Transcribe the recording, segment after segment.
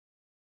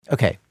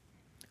Okay,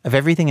 of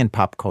everything in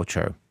pop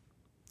culture,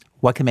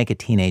 what can make a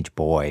teenage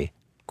boy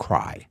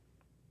cry?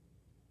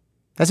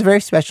 That's a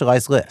very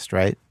specialized list,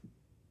 right?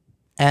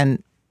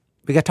 And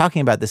we got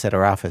talking about this at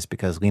our office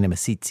because Lena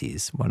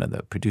Masitzis, one of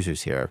the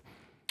producers here,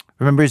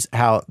 remembers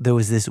how there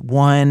was this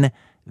one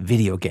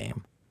video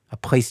game, a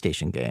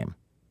PlayStation game,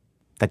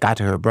 that got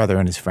to her brother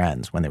and his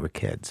friends when they were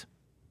kids.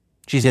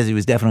 She says he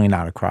was definitely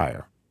not a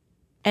crier.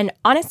 And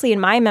honestly, in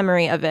my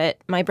memory of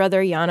it, my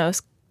brother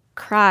Janos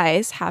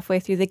cries halfway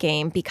through the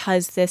game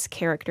because this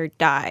character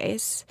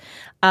dies.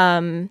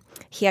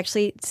 He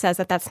actually says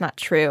that that's not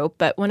true,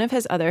 but one of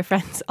his other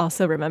friends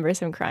also remembers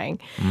him crying.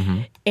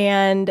 Mm-hmm.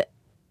 And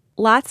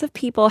lots of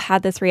people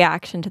had this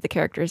reaction to the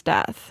character's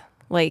death,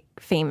 like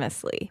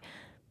famously.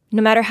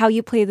 No matter how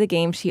you play the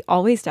game, she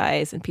always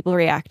dies, and people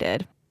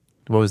reacted.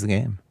 What was the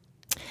game?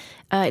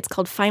 It's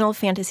called Final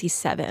Fantasy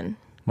VII.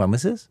 When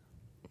was this?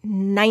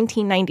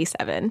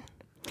 1997.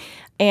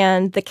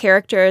 And the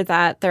character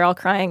that they're all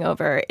crying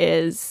over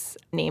is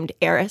named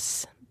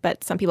Aerith,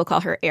 but some people call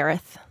her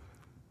Aerith.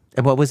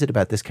 And what was it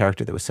about this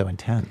character that was so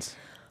intense?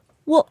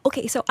 Well,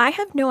 okay, so I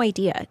have no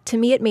idea. To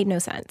me, it made no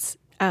sense.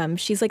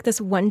 She's like this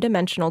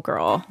one-dimensional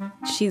girl.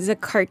 She's a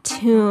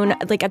cartoon.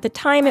 Like, at the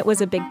time, it was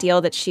a big deal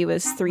that she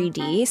was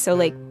 3D. So,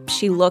 like,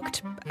 she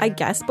looked, I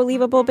guess,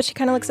 believable, but she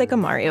kind of looks like a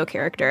Mario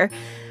character.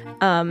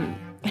 And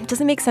it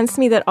doesn't make sense to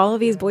me that all of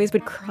these boys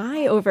would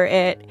cry over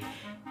it.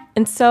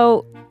 And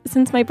so,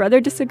 since my brother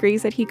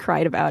disagrees that he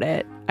cried about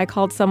it, I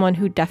called someone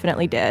who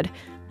definitely did.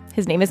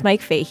 His name is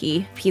Mike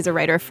Fahey. He's a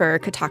writer for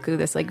Kotaku,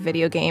 this like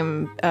video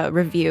game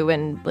review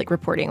and like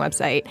reporting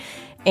website.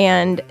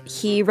 And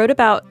he wrote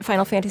about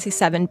Final Fantasy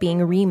VII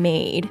being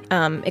remade.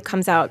 It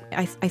comes out,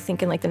 I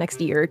think, in like the next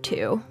year or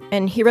two.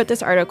 And he wrote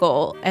this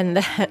article, and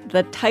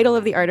the title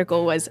of the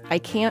article was, "I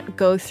Can't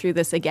Go Through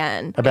This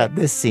Again." About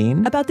this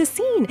scene? About this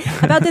scene.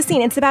 About this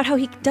scene. It's about how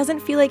he doesn't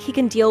feel like he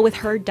can deal with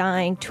her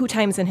dying 2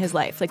 times in his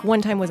life. Like,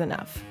 1 time was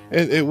enough.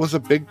 It was a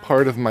big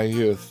part of my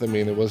youth. I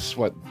mean, it was,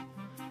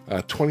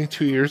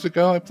 22 years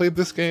ago I played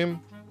this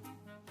game?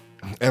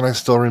 And I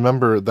still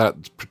remember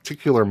that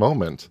particular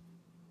moment.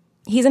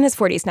 He's in his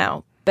 40s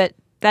now, but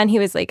then he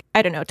was like,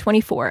 I don't know,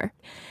 24.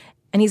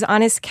 And he's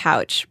on his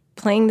couch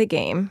playing the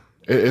game.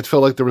 It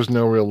felt like there was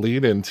no real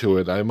lead into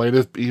it. I might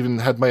have even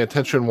had my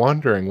attention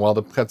wandering while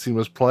the cutscene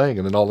was playing,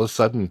 and then all of a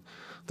sudden,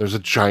 there's a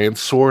giant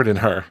sword in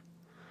her.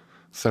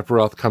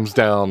 Sephiroth comes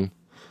down,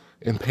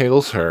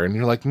 impales her, and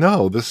you're like,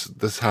 no,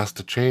 this has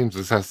to change.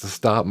 This has to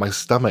stop. My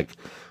stomach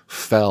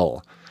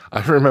fell.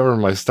 I remember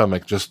my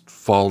stomach just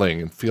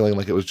falling and feeling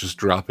like it was just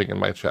dropping in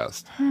my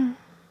chest.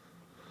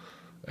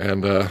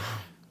 And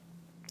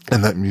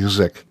that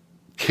music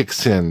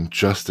kicks in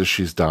just as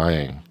she's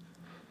dying.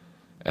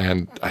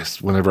 And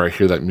whenever I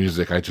hear that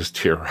music, I just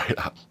tear right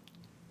up.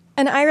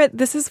 And Ira,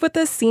 this is what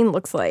this scene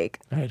looks like.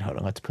 All right, hold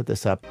on. Let's put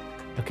this up.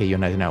 Okay, you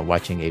and I are now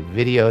watching a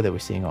video that we're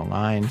seeing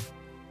online.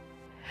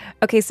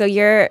 Okay, so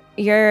you're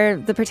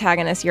the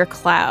protagonist. You're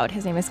Cloud.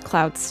 His name is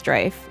Cloud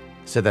Strife.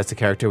 So that's the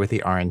character with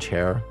the orange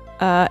hair?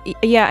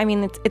 Yeah, I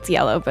mean, it's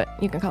yellow, but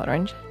you can call it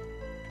orange.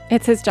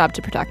 It's his job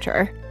to protect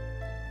her.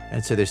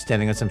 And so they're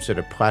standing on some sort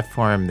of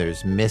platform.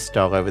 There's mist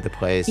all over the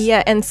place.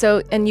 Yeah,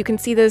 and you can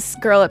see this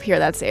girl up here.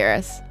 That's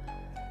Aerith.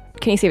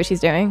 Can you see what she's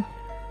doing?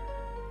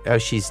 Oh,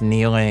 she's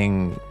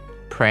kneeling,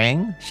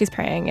 praying? She's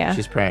praying, yeah.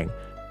 She's praying.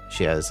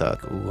 She has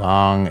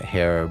long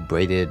hair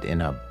braided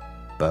in a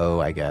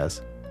bow, I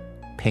guess.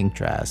 Pink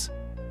dress.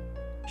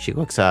 She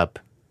looks up.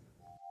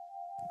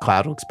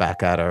 Cloud looks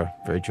back at her,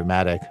 very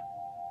dramatic.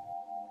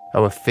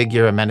 Oh,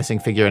 a menacing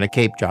figure in a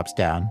cape drops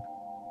down.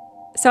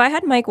 So I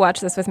had Mike watch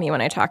this with me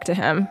when I talked to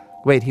him.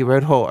 Wait, he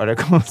wrote a whole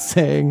article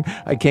saying,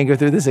 I can't go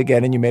through this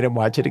again, and you made him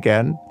watch it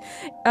again?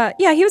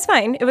 Yeah, he was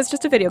fine. It was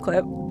just a video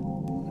clip.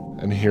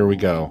 And here we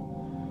go.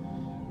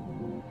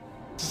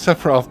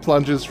 Sephiroth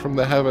plunges from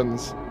the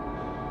heavens.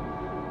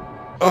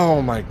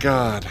 Oh my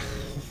god.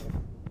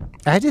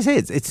 I have to say,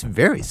 it's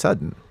very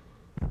sudden.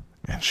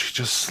 And she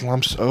just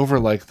slumps over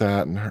like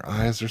that, and her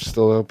eyes are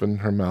still open,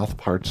 her mouth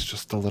parts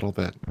just a little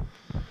bit.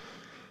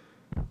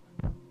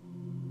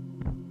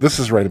 This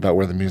is right about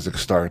where the music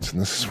starts, and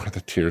this is where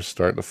the tears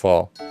start to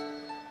fall.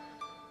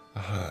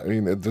 I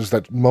mean, there's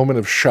that moment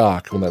of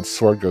shock when that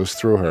sword goes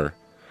through her,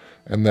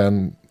 and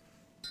then,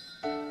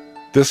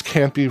 this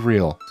can't be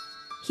real.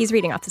 He's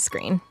reading off the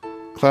screen.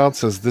 Cloud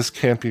says this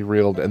can't be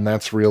real, and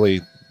that's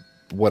really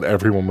what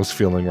everyone was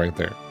feeling right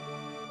there.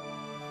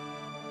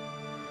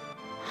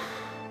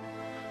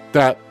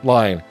 That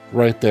line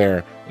right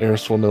there,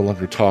 Aerith will no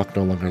longer talk,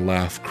 no longer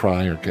laugh,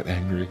 cry, or get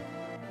angry.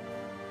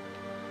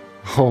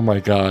 Oh my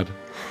god.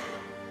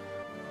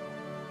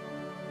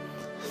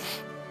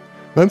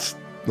 That's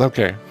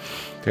okay.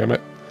 Damn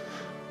it.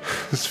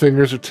 His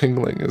fingers are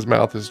tingling, his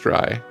mouth is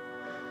dry.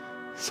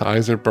 His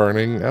eyes are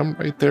burning. I'm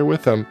right there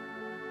with him.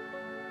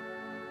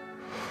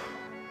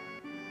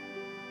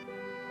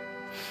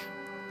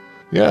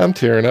 Yeah, I'm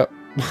tearing up.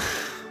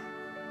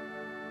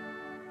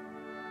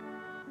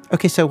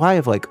 Okay, so why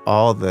of like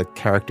all the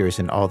characters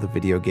in all the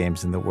video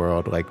games in the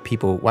world, like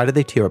people, why do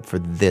they tear up for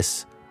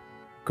this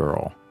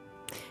girl?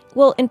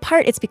 Well, in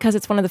part, it's because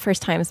it's one of the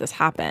first times this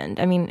happened.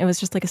 I mean, it was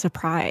just like a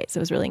surprise. It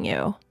was really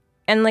new.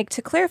 And like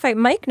to clarify,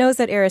 Mike knows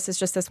that Eris is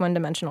just this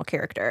one-dimensional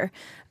character.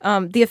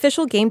 The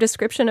official game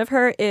description of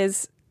her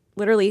is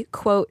literally,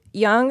 quote,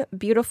 young,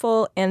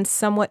 beautiful, and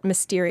somewhat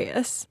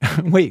mysterious.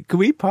 Wait, can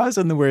we pause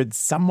on the word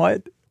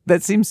somewhat?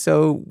 That seems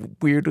so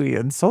weirdly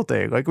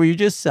insulting. Like, were you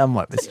just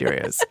somewhat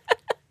mysterious?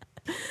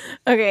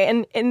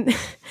 Okay, and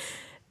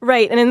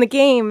right, and in the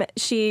game,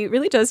 she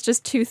really does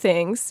just two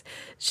things.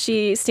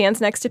 She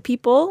stands next to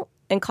people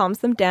and calms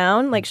them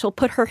down. Like, she'll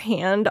put her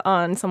hand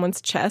on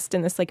someone's chest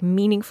in this, like,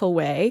 meaningful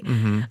way.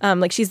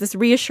 Like, she's this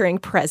reassuring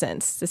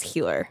presence, this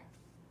healer.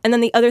 And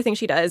then the other thing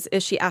she does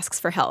is she asks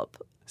for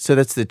help. So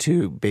that's the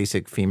two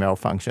basic female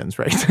functions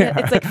right there.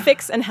 Yeah, it's like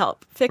fix and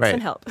help. Fix right.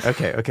 and help.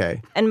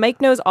 Okay. And Mike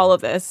knows all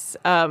of this,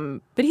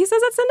 but he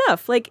says that's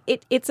enough. Like,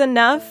 it's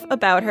enough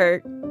about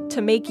her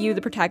to make you,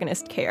 the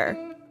protagonist, care.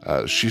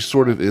 She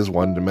sort of is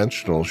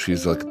one-dimensional.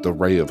 She's like the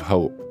ray of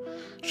hope.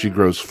 She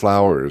grows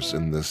flowers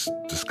in this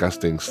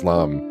disgusting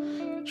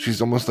slum. She's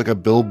almost like a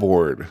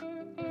billboard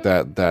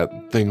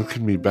that things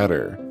can be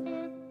better.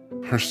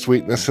 Her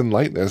sweetness and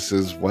lightness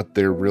is what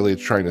they're really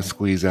trying to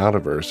squeeze out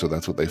of her, so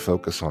that's what they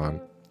focus on.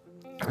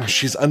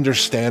 She's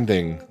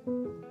understanding,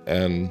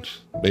 and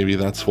maybe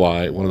that's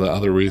why one of the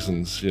other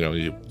reasons,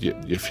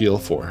 you feel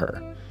for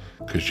her,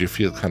 because you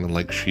feel kind of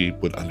like she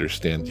would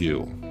understand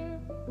you.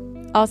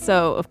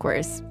 Also, of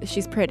course,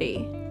 she's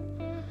pretty.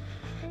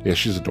 Yeah,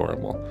 she's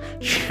adorable.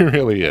 She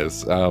really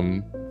is.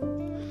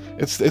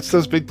 It's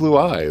those big blue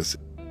eyes.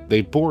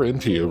 They bore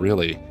into you,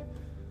 really.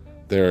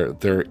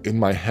 They're in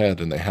my head,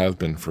 and they have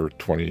been for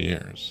 20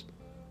 years.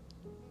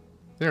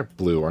 They're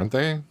blue, aren't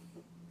they?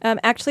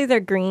 Actually,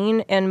 they're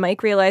green, and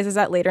Mike realizes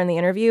that later in the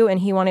interview, and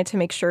he wanted to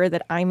make sure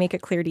that I make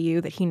it clear to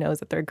you that he knows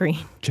that they're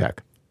green.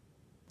 Check.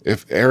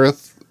 If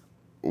Aerith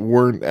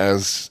weren't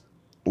as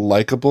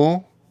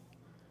likable,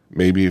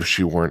 maybe if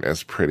she weren't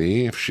as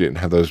pretty, if she didn't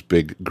have those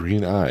big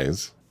green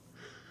eyes,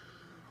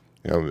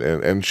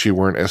 and she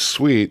weren't as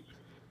sweet,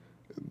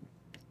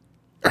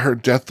 her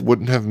death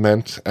wouldn't have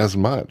meant as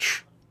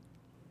much.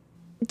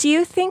 Do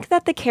you think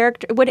that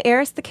would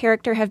Eris the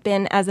character have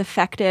been as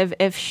effective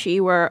if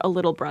she were a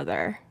little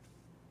brother?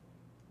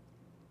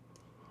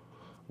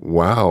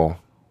 Wow.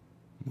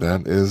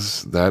 That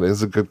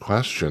is a good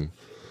question.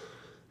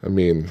 I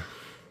mean,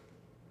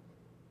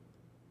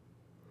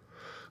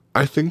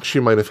 I think she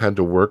might have had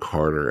to work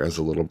harder as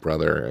a little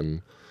brother,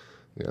 and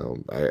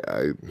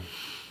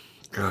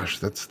gosh,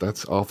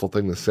 that's awful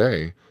thing to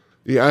say.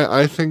 Yeah,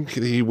 I think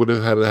he would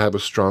have had to have a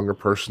stronger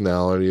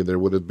personality. There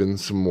would have been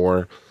some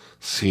more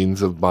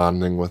scenes of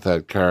bonding with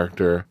that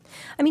character.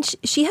 I mean,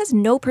 she has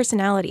no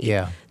personality.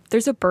 Yeah.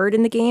 There's a bird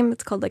in the game,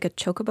 it's called like a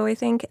chocobo, I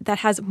think, that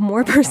has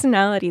more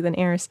personality than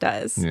Eris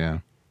does. Yeah.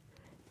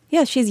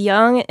 Yeah, she's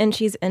young and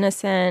she's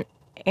innocent,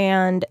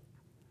 and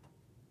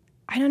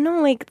I don't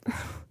know, like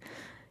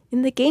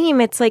in the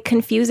game it's like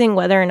confusing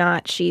whether or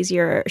not she's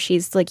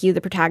like you,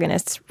 the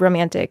protagonist's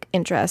romantic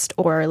interest,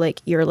 or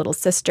like your little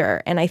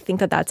sister. And I think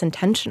that that's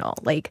intentional.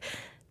 Like,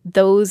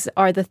 those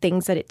are the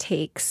things that it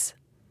takes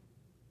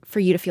for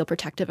you to feel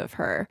protective of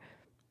her.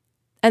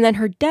 And then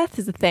her death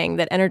is the thing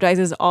that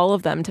energizes all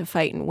of them to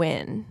fight and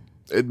win.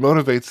 It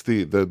motivates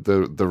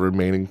the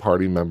remaining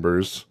party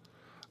members.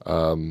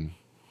 I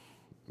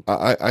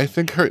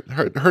think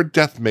her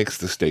death makes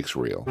the stakes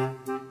real.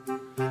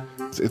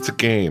 It's a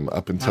game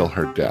up until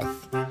her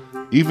death.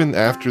 Even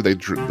after the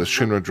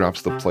Shinra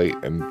drops the plate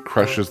and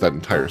crushes that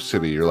entire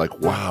city, you're like,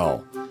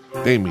 wow,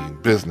 they mean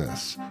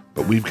business.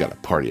 But we've got a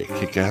party of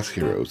kick-ass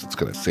heroes that's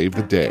going to save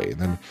the day.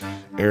 And then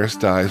Eris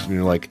dies, and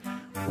you're like,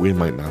 we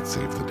might not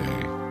save the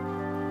day.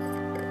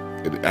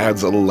 It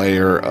adds a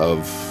layer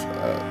of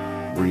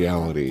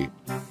reality.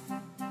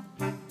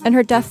 And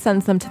her death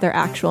sends them to their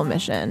actual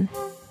mission,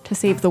 to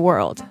save the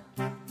world.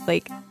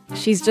 Like,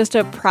 she's just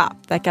a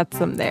prop that gets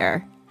them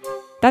there.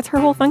 That's her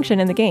whole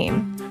function in the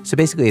game. So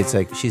basically, it's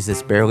like she's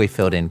this barely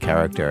filled in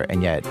character,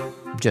 and yet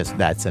just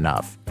that's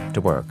enough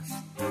to work,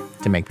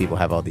 to make people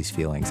have all these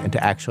feelings and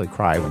to actually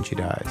cry when she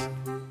dies.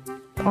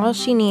 All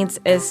she needs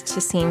is to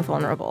seem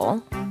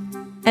vulnerable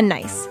and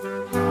nice.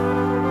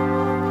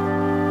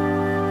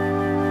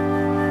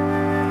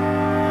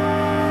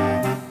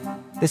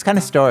 This kind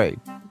of story,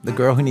 the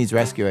girl who needs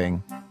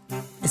rescuing,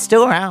 is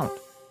still around.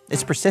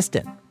 It's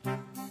persistent.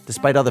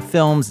 Despite all the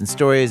films and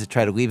stories that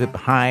try to leave it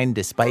behind,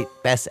 despite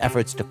best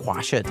efforts to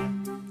quash it,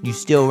 you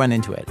still run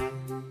into it.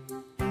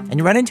 And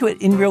you run into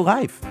it in real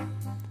life.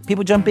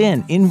 People jump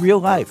in real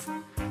life,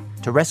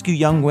 to rescue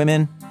young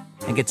women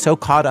and get so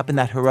caught up in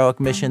that heroic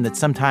mission that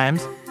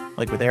sometimes,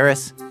 like with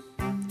Eris,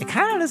 it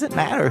kind of doesn't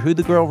matter who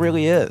the girl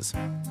really is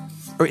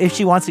or if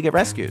she wants to get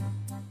rescued.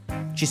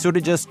 She's sort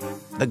of just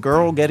the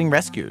girl getting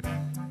rescued.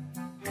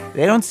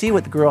 They don't see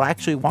what the girl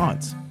actually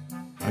wants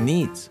or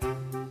needs.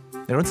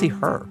 They don't see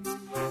her.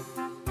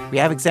 We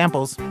have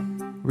examples,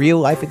 real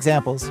life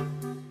examples.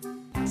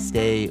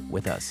 Stay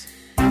with us.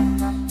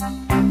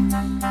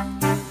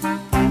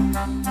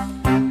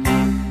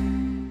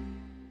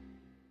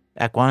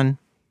 Act 1,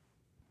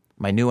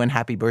 my new and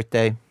happy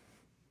birthday.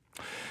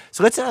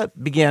 So let's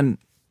begin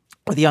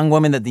with a young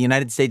woman that the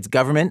United States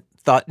government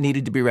thought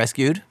needed to be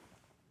rescued,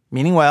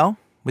 meaning well,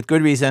 with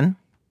good reason.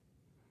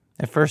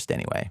 At first,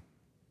 anyway.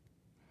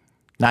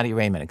 Nadia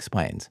Raymond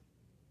explains.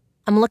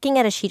 I'm looking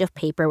at a sheet of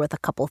paper with a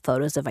couple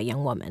photos of a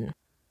young woman.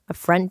 A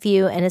front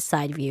view and a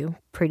side view,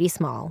 pretty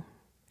small.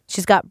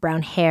 She's got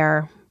brown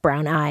hair,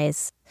 brown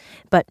eyes,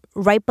 but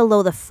right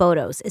below the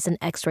photos is an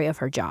x-ray of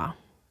her jaw.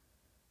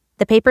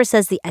 The paper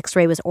says the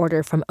x-ray was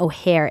ordered from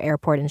O'Hare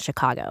Airport in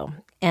Chicago,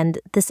 and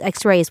this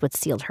x-ray is what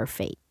sealed her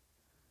fate.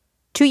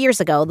 2 years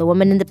ago, the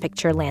woman in the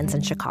picture lands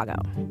in Chicago.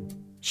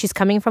 She's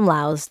coming from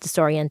Laos,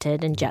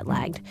 disoriented and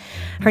jet-lagged.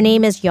 Her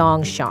name is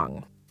Yong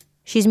Shang.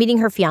 She's meeting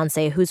her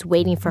fiancé, who's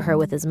waiting for her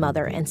with his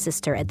mother and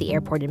sister at the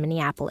airport in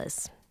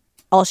Minneapolis.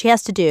 All she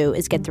has to do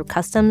is get through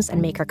customs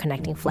and make her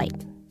connecting flight.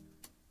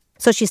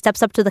 So she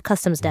steps up to the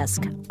customs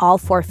desk, all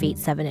 4 feet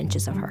 7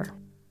 inches of her.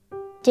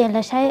 They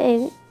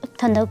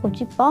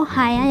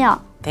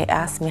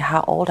asked me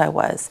how old I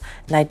was,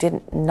 and I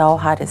didn't know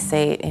how to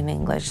say it in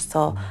English,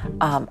 so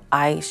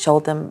I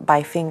showed them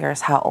by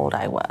fingers how old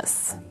I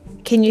was.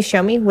 Can you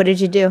show me? What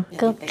did you do?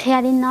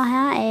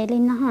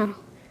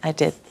 I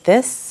did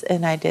this,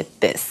 and I did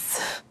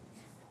this.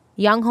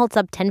 Young holds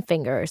up 10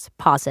 fingers,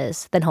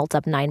 pauses, then holds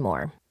up 9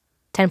 more.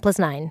 10 plus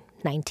 9,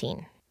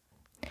 19.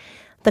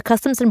 The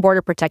Customs and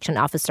Border Protection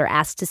officer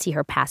asks to see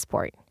her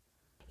passport.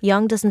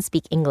 Young doesn't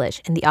speak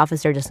English, and the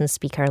officer doesn't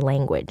speak her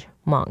language,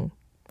 Hmong.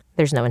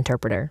 There's no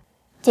interpreter.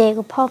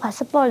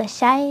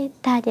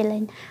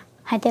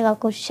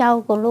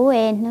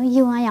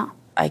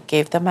 I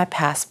gave them my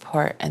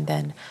passport, and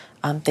then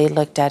they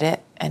looked at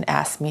it and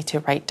asked me to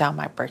write down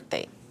my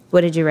birthday.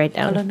 What did you write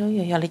down?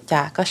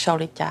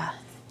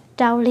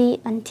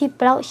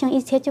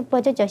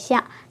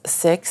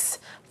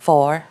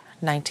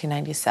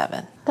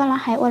 6/4/1997.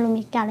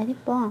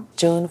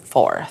 June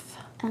 4th,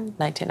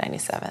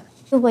 1997.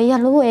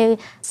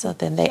 So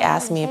then they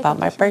asked me about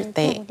my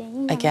birthday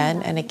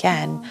again and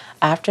again.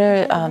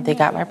 After they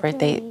got my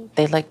birthday,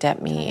 they looked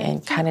at me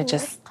and kind of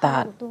just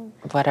thought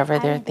whatever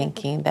they're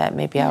thinking, that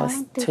maybe I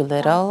was too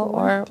little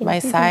or my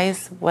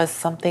size was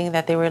something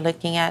that they were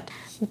looking at.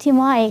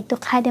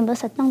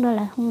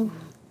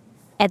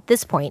 At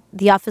this point,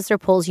 the officer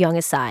pulls Young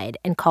aside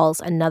and calls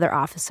another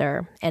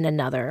officer and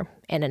another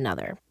and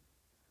another.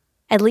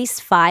 At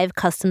least 5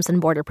 Customs and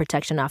Border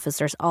Protection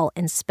officers all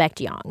inspect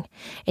Young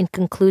and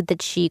conclude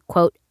that she,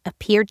 quote,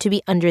 appeared to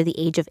be under the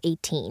age of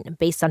 18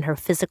 based on her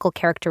physical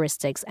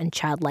characteristics and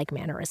childlike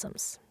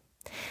mannerisms.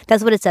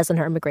 That's what it says on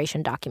her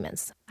immigration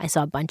documents. I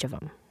saw a bunch of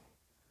them.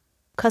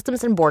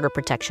 Customs and Border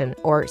Protection,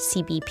 or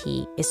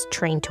CBP, is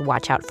trained to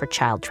watch out for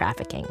child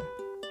trafficking.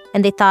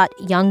 And they thought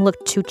Young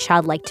looked too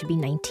childlike to be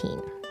 19.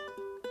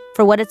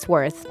 For what it's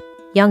worth,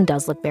 Young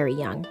does look very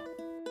young.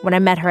 When I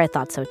met her, I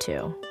thought so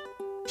too.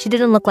 She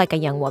didn't look like a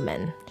young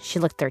woman. She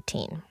looked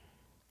 13.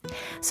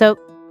 So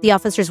the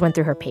officers went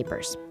through her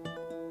papers.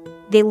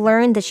 They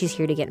learned that she's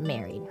here to get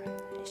married.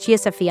 She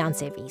has a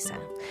fiancé visa.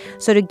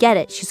 So to get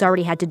it, she's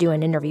already had to do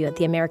an interview at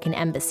the American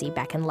Embassy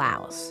back in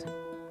Laos.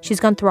 She's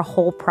gone through a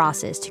whole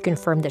process to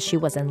confirm that she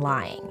wasn't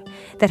lying,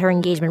 that her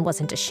engagement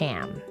wasn't a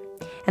sham.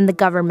 And the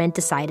government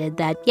decided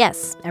that,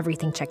 yes,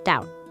 everything checked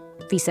out.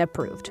 Visa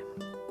approved.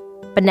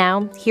 But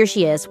now, here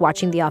she is,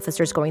 watching the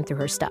officers going through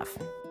her stuff.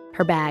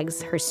 Her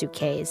bags, her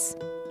suitcase.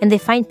 And they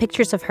find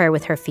pictures of her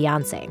with her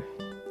fiancé.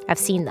 I've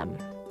seen them.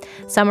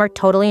 Some are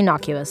totally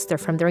innocuous. They're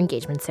from their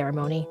engagement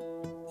ceremony.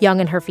 Young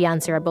and her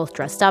fiancé are both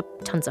dressed up,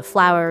 tons of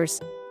flowers.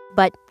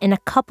 But in a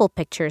couple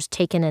pictures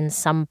taken in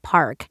some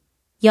park,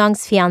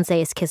 Young's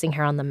fiancé is kissing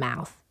her on the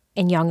mouth,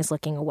 and Young is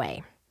looking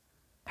away.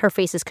 Her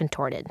face is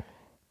contorted.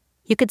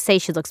 You could say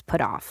she looks put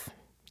off,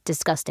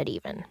 disgusted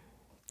even.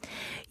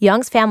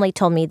 Young's family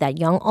told me that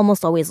Young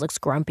almost always looks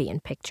grumpy in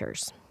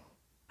pictures.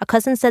 A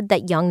cousin said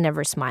that Young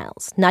never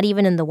smiles, not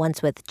even in the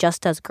ones with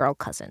just us girl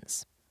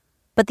cousins.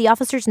 But the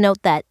officers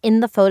note that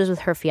in the photos with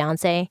her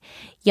fiancé,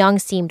 Young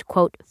seemed,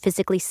 quote,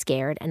 physically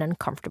scared and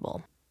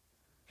uncomfortable.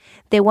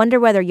 They wonder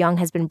whether Young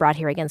has been brought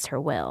here against her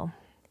will.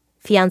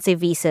 Fiancé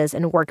visas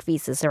and work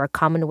visas are a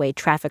common way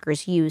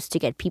traffickers use to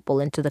get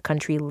people into the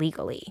country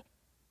legally.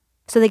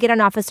 So they get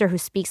an officer who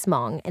speaks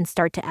Hmong and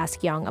start to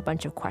ask Young a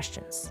bunch of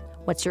questions.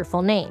 What's your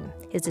full name?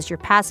 Is this your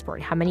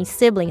passport? How many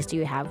siblings do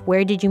you have?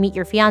 Where did you meet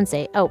your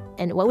fiancé? Oh,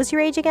 and what was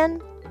your age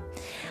again?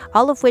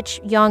 All of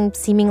which Young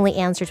seemingly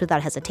answers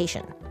without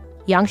hesitation.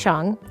 Yang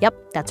Shang, yep,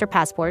 that's her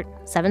passport,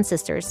 7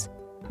 sisters.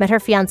 Met her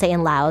fiancé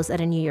in Laos at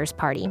a New Year's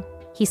party.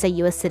 He's a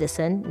U.S.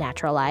 citizen,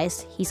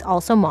 naturalized. He's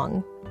also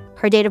Hmong.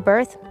 Her date of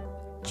birth?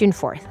 June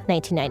 4th,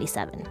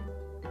 1997.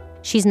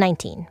 She's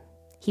 19.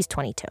 He's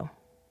 22.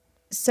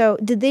 So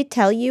did they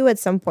tell you at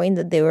some point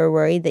that they were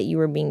worried that you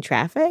were being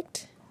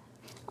trafficked?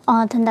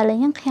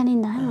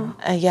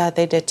 Yeah,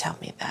 they did tell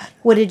me that.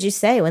 What did you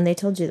say when they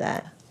told you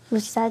that? I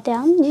just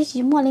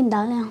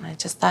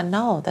thought,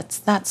 no,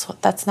 that's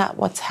not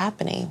what's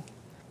happening.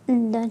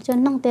 I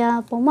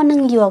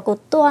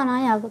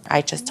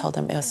just told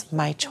them it was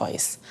my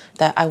choice,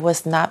 that I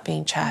was not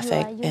being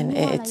trafficked, and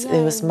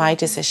it was my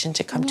decision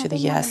to come to the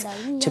U.S.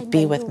 to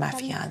be with my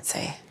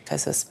fiancé.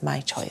 because it was my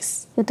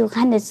choice.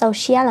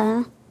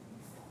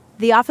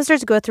 The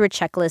officers go through a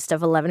checklist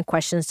of 11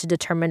 questions to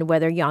determine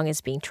whether Young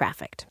is being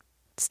trafficked.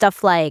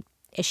 Stuff like,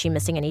 is she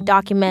missing any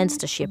documents?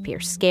 Does she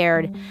appear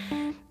scared?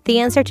 The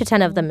answer to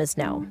 10 of them is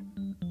no.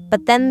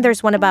 But then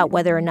there's one about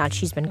whether or not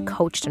she's been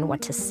coached on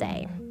what to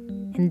say.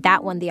 And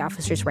that one the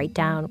officers write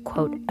down,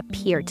 quote,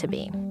 appear to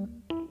be.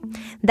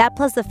 That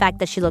plus the fact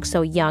that she looks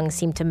so young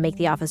seemed to make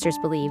the officers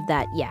believe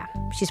that, yeah,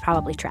 she's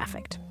probably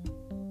trafficked.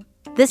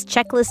 This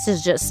checklist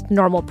is just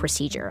normal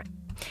procedure.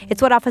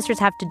 It's what officers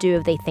have to do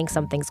if they think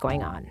something's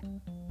going on.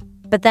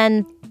 But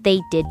then they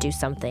did do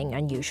something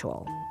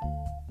unusual.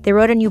 They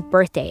wrote a new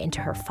birthday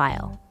into her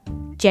file,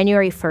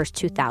 January 1st,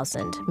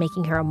 2000,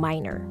 making her a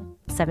minor,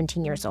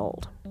 17 years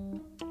old.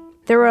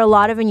 There were a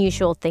lot of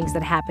unusual things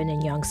that happened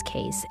in Young's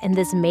case, and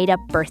this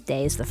made-up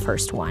birthday is the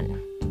first one.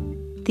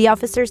 The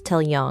officers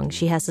tell Young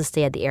she has to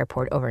stay at the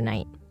airport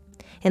overnight.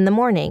 In the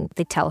morning,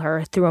 they tell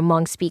her through a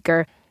Hmong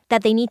speaker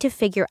that they need to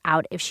figure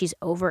out if she's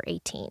over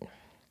 18.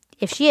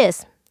 If she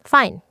is,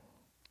 fine.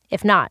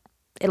 If not,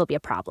 it'll be a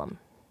problem.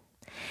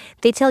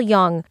 They tell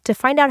Young, to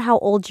find out how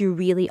old you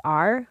really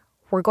are,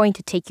 we're going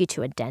to take you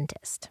to a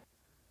dentist.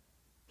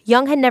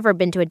 Young had never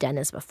been to a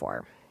dentist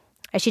before.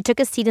 As she took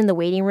a seat in the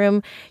waiting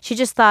room, she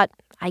just thought,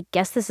 I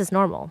guess this is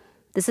normal.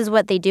 This is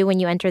what they do when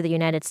you enter the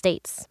United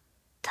States.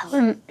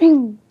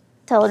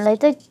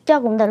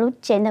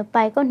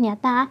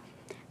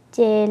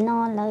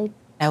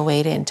 I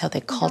waited until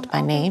they called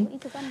my name,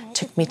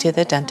 took me to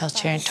the dental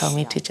chair and told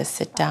me to just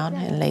sit down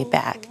and lay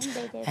back.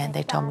 And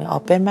they told me,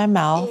 open my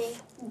mouth.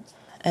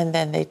 And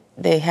then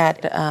they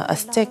had a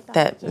stick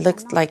that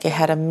looked like it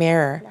had a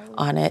mirror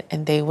on it.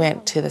 And they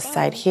went to the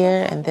side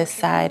here and this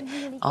side,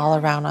 all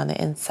around on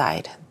the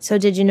inside. So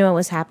did you know what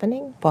was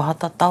happening?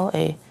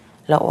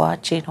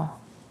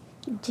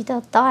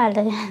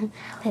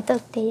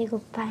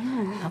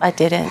 I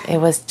didn't. It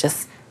was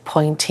just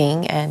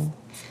pointing and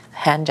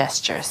hand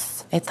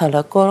gestures. They said,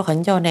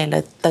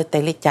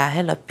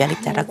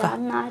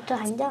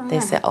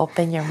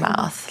 open your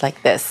mouth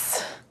like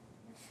this.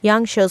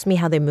 Young shows me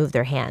how they move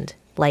their hand,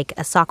 like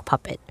a sock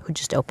puppet who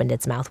just opened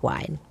its mouth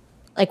wide.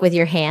 Like with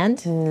your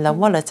hand?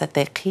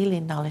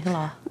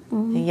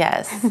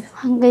 Yes.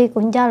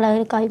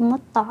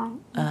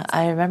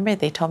 I remember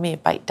they told me to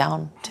bite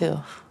down too.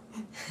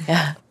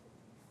 Yeah.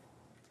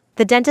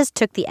 The dentist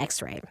took the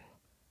x-ray.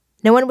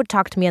 No one would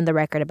talk to me on the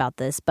record about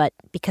this, but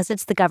because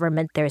it's the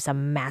government, there's a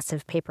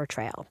massive paper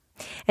trail.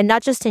 And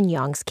not just in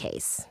Young's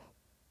case.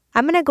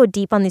 I'm going to go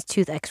deep on these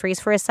tooth x-rays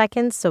for a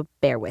second, so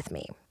bear with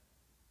me.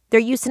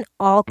 They're used in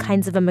all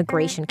kinds of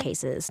immigration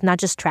cases, not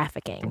just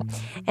trafficking.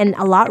 And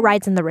a lot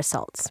rides in the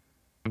results.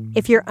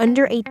 If you're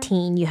under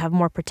 18, you have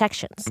more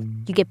protections.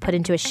 You get put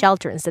into a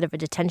shelter instead of a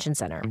detention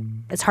center.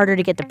 It's harder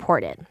to get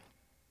deported.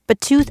 But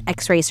tooth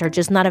x-rays are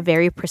just not a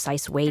very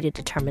precise way to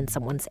determine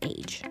someone's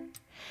age.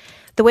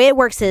 The way it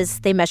works is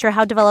they measure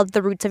how developed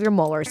the roots of your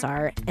molars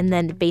are, and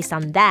then based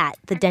on that,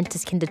 the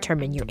dentist can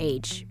determine your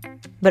age.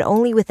 But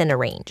only within a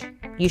range,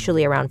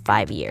 usually around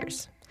 5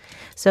 years.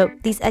 So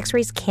these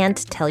x-rays can't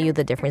tell you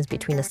the difference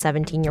between a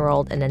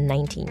 17-year-old and a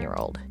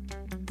 19-year-old.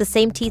 The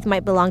same teeth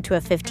might belong to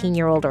a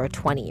 15-year-old or a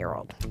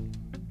 20-year-old.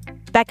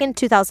 Back in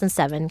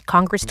 2007,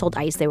 Congress told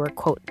ICE they were,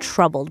 quote,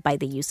 troubled by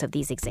the use of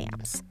these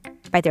exams,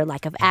 by their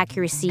lack of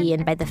accuracy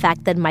and by the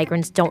fact that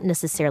migrants don't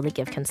necessarily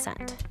give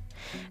consent.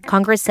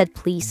 Congress said,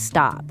 please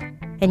stop.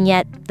 And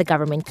yet, the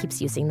government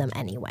keeps using them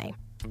anyway.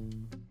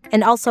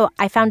 And also,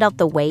 I found out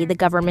the way the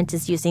government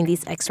is using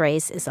these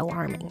x-rays is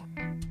alarming.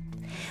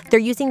 They're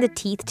using the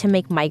teeth to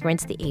make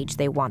migrants the age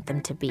they want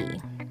them to be.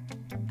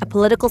 A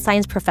political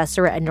science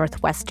professor at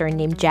Northwestern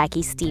named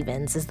Jackie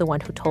Stevens is the one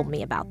who told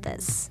me about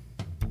this.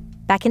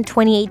 Back in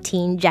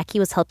 2018, Jackie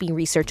was helping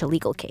research a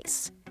legal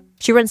case.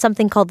 She runs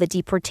something called the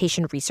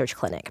Deportation Research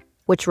Clinic,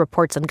 which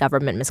reports on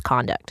government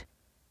misconduct.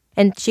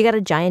 And she got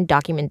a giant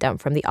document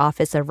dump from the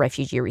Office of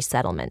Refugee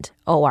Resettlement,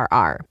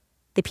 ORR,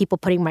 the people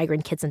putting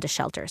migrant kids into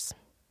shelters.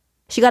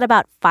 She got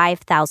about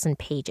 5,000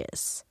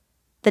 pages.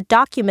 The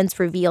documents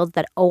revealed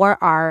that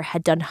ORR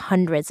had done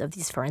hundreds of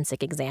these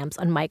forensic exams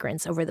on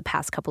migrants over the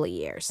past couple of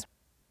years.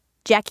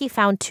 Jackie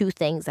found two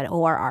things that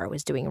ORR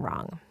was doing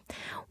wrong.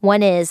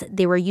 One is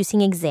they were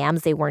using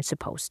exams they weren't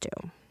supposed to.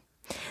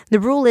 The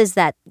rule is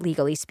that,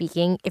 legally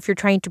speaking, if you're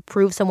trying to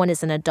prove someone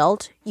is an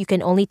adult, you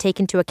can only take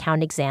into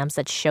account exams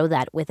that show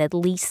that with at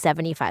least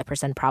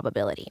 75%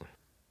 probability.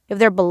 If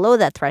they're below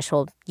that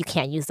threshold, you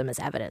can't use them as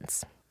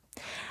evidence.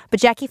 But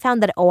Jackie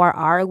found that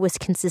ORR was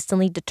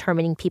consistently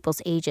determining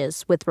people's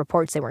ages with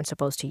reports they weren't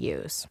supposed to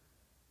use.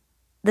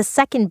 The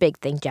second big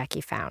thing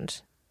Jackie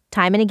found,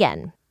 time and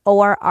again,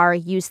 ORR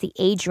used the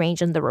age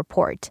range in the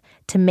report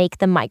to make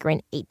the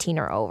migrant 18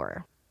 or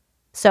over.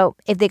 So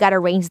if they got a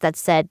range that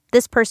said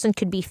this person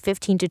could be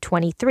 15 to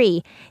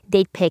 23,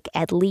 they'd pick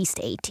at least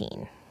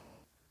 18.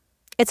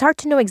 It's hard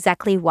to know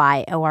exactly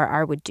why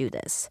ORR would do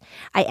this.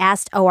 I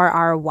asked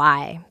ORR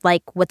why,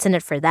 like what's in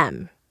it for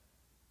them.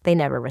 They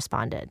never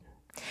responded.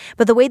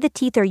 But the way the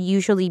teeth are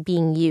usually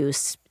being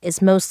used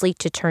is mostly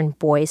to turn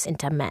boys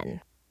into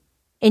men.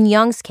 In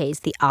Young's case,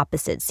 the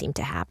opposite seemed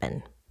to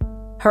happen.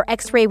 Her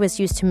x-ray was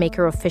used to make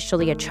her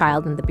officially a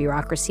child in the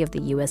bureaucracy of the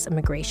U.S.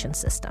 immigration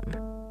system.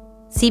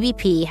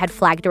 CBP had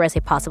flagged her as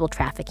a possible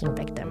trafficking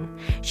victim.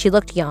 She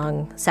looked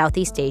young.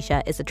 Southeast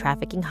Asia is a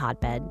trafficking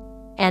hotbed.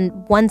 And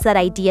once that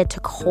idea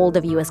took hold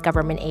of U.S.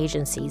 government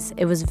agencies,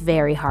 it was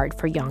very hard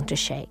for Young to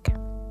shake.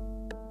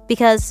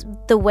 Because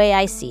the way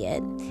I see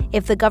it,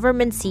 if the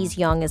government sees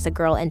Young as a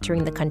girl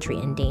entering the country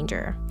in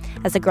danger,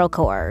 as a girl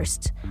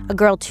coerced, a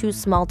girl too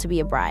small to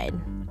be a bride,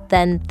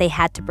 then they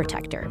had to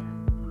protect her.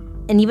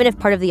 And even if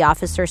part of the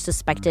officers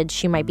suspected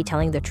she might be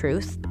telling the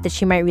truth, that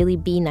she might really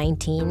be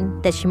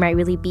 19, that she might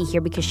really be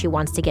here because she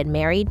wants to get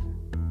married,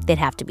 they'd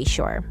have to be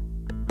sure.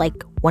 Like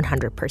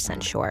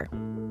 100% sure.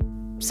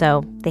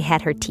 So they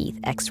had her teeth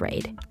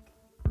x-rayed.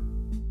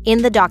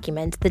 In the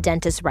document, the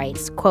dentist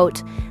writes,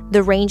 quote,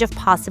 "The range of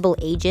possible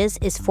ages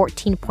is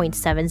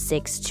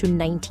 14.76 to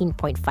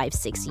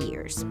 19.56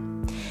 years."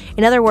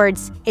 In other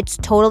words, it's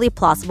totally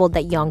plausible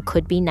that Young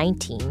could be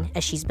 19,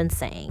 as she's been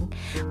saying,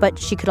 but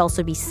she could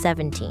also be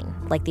 17,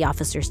 like the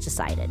officers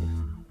decided.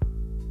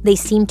 They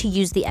seem to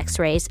use the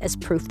x-rays as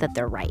proof that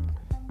they're right.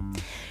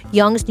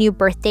 Young's new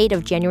birth date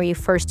of January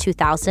 1st,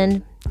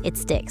 2000, it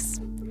sticks,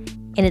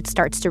 and it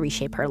starts to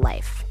reshape her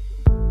life.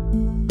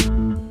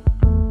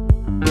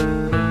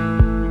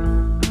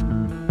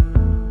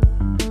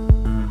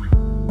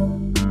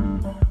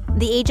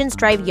 The agents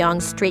drive Young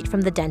straight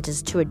from the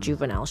dentist to a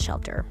juvenile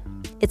shelter.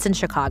 It's in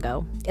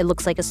Chicago. It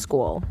looks like a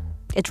school.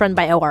 It's run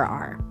by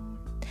ORR.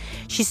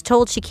 She's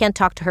told she can't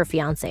talk to her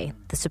fiancé,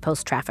 the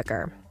supposed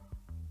trafficker.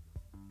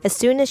 As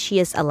soon as she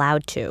is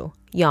allowed to,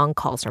 Young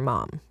calls her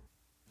mom.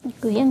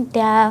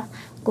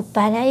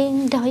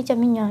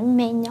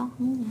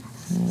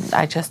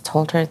 I just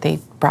told her they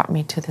brought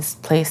me to this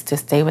place to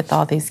stay with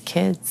all these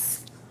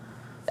kids.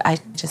 I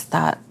just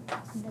thought,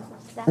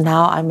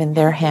 now I'm in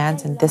their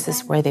hands and this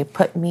is where they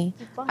put me.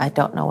 I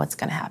don't know what's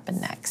going to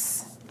happen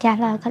next.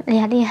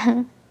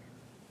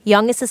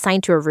 Young is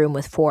assigned to a room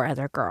with 4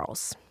 other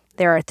girls.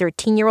 There are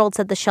 13-year-olds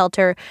at the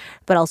shelter,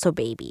 but also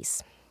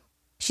babies.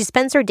 She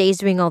spends her days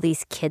doing all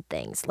these kid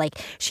things, like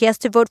she has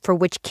to vote for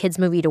which kids'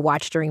 movie to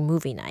watch during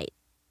movie night.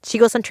 She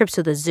goes on trips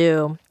to the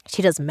zoo.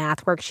 She does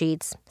math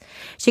worksheets.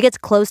 She gets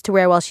clothes to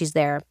wear while she's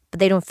there, but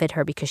they don't fit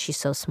her because she's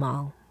so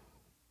small.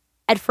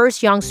 At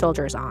first, Young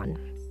soldiers on.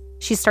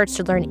 She starts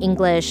to learn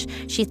English.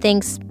 She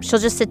thinks she'll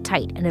just sit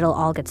tight and it'll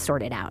all get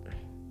sorted out.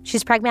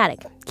 She's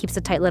pragmatic, keeps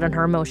a tight lid on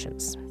her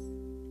emotions.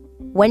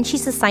 When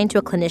she's assigned to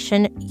a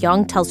clinician,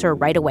 Young tells her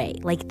right away,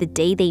 like the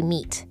day they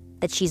meet,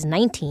 that she's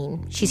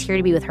 19, she's here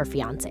to be with her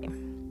fiancé.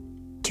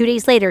 2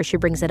 days later, she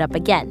brings it up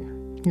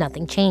again.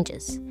 Nothing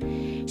changes.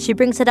 She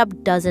brings it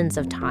up dozens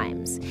of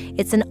times.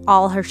 It's in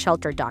all her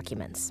shelter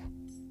documents.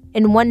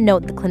 In one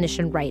note, the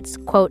clinician writes,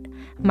 quote,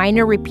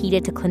 "Minor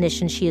repeated to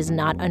clinician she is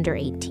not under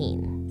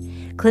 18.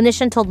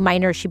 Clinician told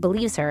Minor she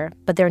believes her,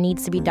 but there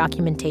needs to be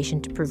documentation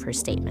to prove her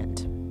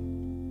statement."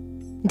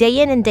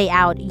 Day in and day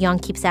out, Young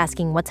keeps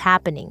asking, what's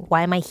happening?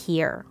 Why am I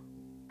here?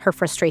 Her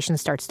frustration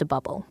starts to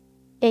bubble.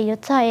 I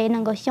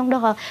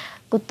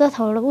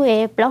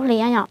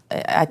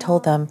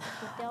told them,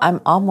 I'm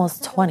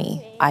almost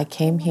 20. I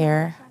came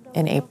here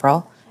in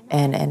April,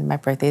 and my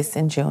birthday's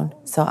in June,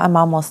 so I'm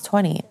almost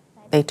 20.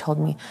 They told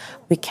me,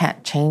 we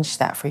can't change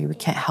that for you. We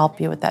can't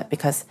help you with that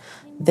because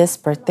this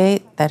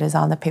birthday that is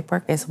on the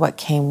paperwork is what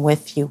came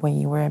with you when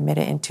you were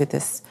admitted into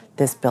this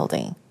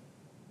building.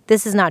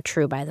 This is not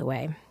true, by the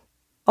way.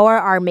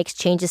 ORR makes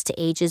changes to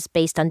ages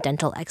based on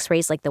dental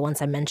x-rays like the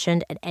ones I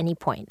mentioned at any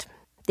point.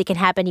 They can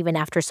happen even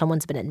after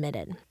someone's been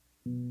admitted.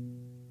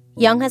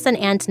 Young has an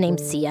aunt named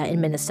Sia in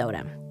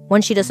Minnesota,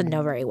 one she doesn't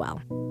know very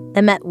well.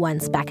 They met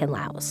once back in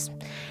Laos.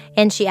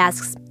 And she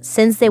asks,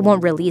 since they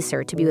won't release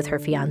her to be with her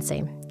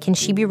fiancé, can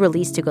she be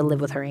released to go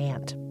live with her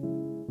aunt?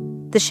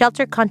 The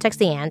shelter contacts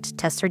the aunt,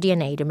 tests her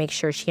DNA to make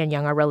sure she and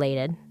Young are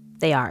related.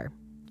 They are.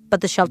 But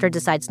the shelter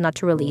decides not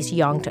to release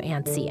Young to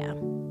Aunt Sia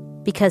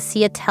because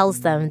Sia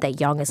tells them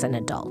that Young is an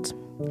adult.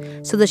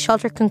 So the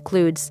shelter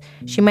concludes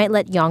she might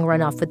let Young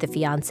run off with the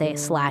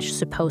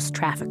fiancé/supposed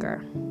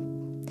trafficker.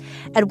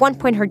 At one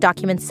point, her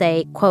documents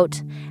say,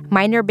 quote,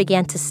 Minor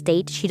began to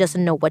state she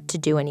doesn't know what to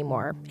do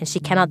anymore and she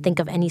cannot think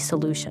of any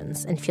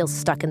solutions and feels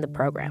stuck in the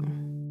program.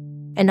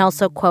 And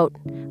also, quote,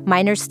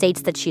 Minor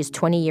states that she is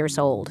 20 years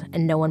old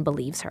and no one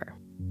believes her.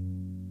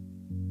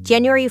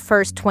 January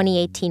 1st,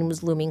 2018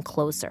 was looming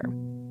closer.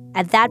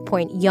 At that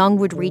point, Young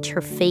would reach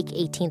her fake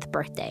 18th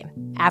birthday,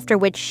 after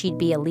which she'd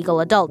be a legal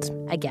adult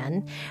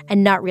again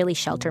and not really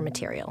shelter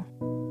material.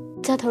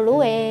 So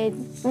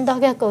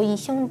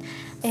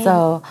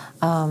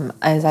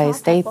as I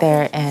stayed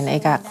there and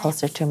it got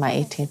closer to my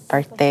 18th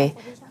birthday,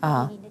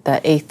 the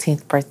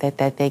 18th birthday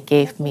that they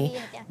gave me,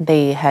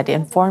 they had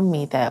informed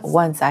me that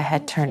once I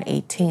had turned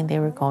 18, they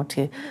were going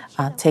to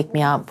take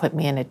me out and put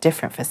me in a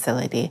different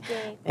facility.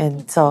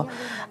 And so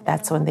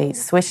that's when they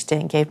switched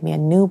it and gave me a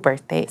new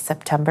birthday,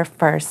 September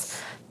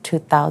 1st,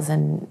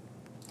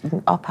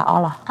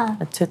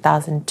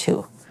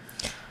 2002.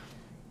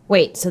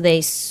 Wait, so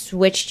they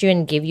switched you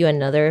and gave you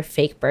another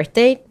fake birth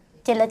date?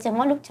 So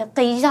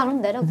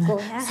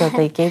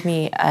they gave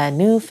me a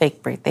new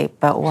fake birthday,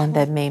 but one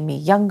that made me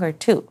younger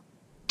too.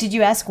 Did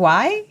you ask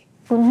why?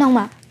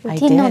 I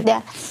did,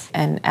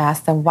 and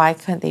asked them why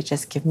couldn't they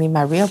just give me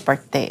my real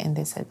birthday, and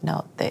they said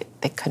no,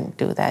 they couldn't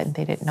do that, and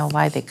they didn't know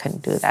why they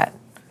couldn't do that.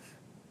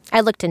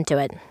 I looked into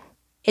it.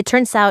 It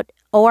turns out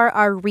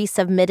ORR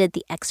resubmitted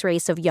the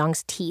x-rays of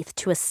Young's teeth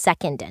to a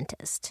second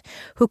dentist,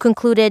 who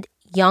concluded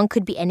Young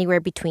could be anywhere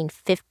between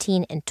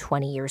 15 and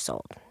 20 years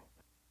old.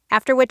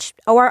 After which,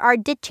 ORR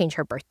did change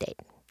her birth date,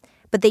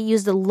 but they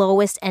used the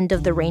lowest end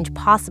of the range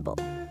possible.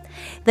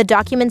 The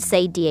documents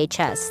say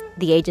DHS,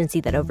 the agency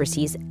that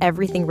oversees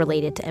everything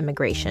related to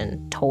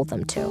immigration, told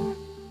them to.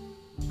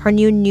 Her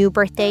new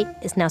birth date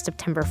is now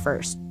September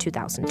 1st,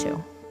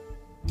 2002.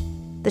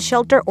 The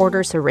shelter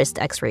orders a wrist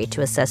x-ray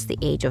to assess the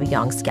age of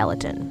Young's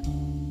skeleton.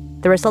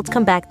 The results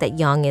come back that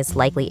Young is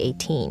likely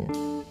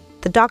 18.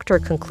 The doctor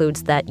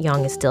concludes that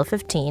Young is still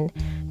 15,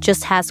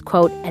 just has,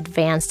 quote,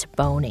 advanced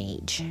bone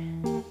age.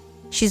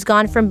 She's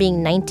gone from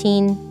being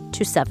 19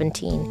 to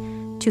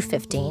 17 to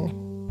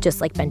 15, just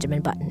like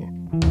Benjamin Button.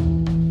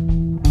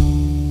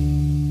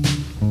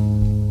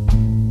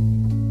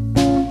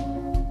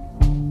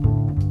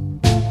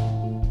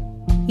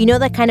 You know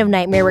that kind of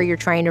nightmare where you're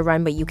trying to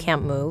run but you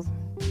can't move?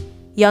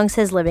 Young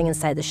says living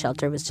inside the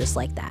shelter was just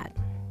like that.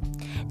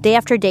 Day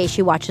after day,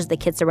 she watches the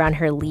kids around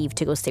her leave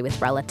to go stay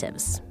with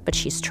relatives, but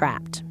she's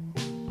trapped.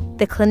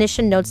 The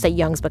clinician notes that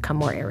Young's become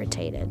more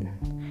irritated.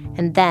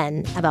 And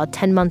then, about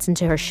 10 months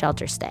into her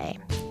shelter stay,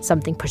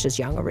 something pushes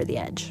Young over the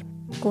edge.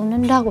 I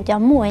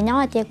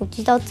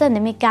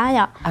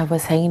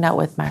was hanging out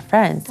with my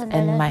friends,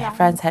 and my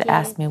friends had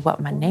asked me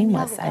what my name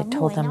was. I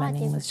told them my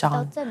name was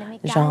Jean.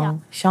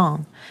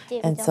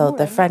 And so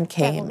the friend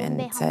came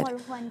and said,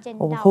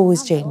 well, who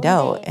is Jane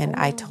Doe? And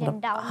I told him,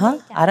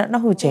 I don't know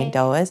who Jane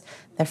Doe is.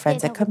 The friend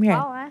said, come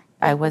here.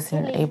 I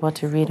wasn't able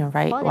to read and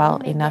write well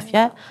enough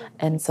yet.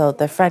 And so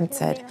the friend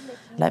said,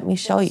 let me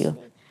show you.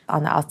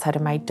 On the outside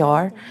of my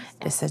door,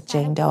 it says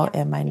Jane Doe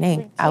and my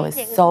name. I was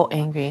so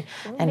angry,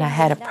 and I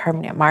had a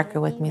permanent marker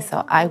with me,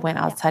 so I went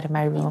outside of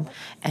my room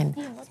and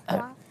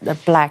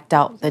blacked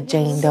out the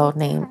Jane Doe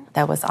name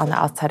that was on the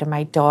outside of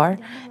my door,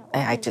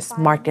 and I just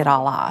marked it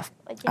all off.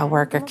 A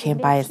worker came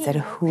by and said,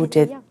 who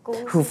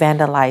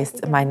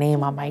vandalized my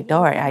name on my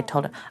door? And I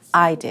told her,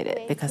 I did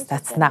it, because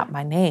that's not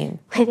my name.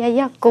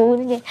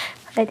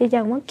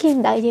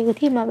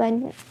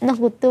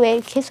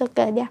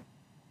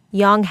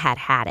 Young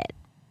had it.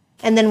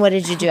 And then what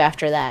did you do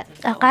after that?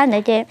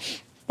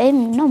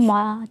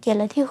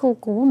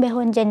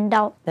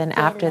 Then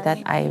after that,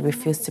 I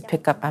refused to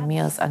pick up my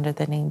meals under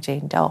the name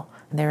Jane Doe.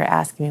 And they were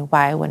asking me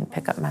why I wouldn't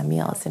pick up my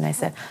meals. And I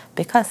said,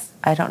 because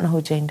I don't know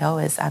who Jane Doe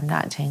is. I'm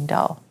not Jane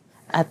Doe.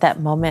 At that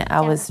moment, I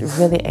was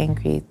really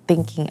angry,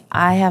 thinking,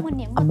 I have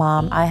a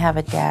mom, I have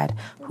a dad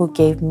who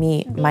gave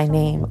me my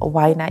name.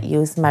 Why not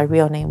use my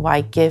real name?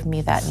 Why give me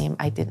that name?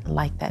 I didn't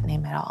like that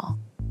name at all.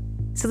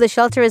 So the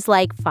shelter is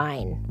like,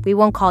 fine, we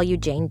won't call you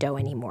Jane Doe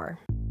anymore.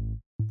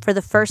 For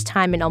the first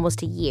time in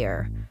almost a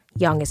year,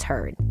 Young is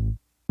heard.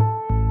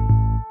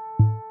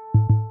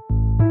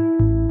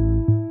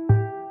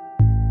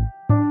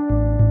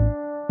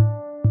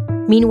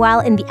 Meanwhile,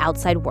 in the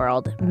outside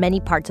world, many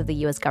parts of the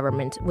U.S.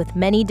 government with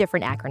many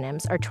different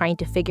acronyms are trying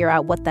to figure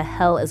out what the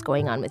hell is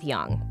going on with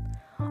Young.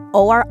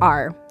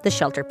 ORR, the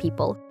shelter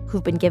people,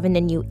 who've been given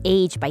a new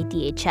age by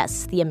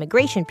DHS, the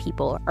immigration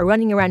people, are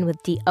running around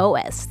with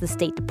DOS, the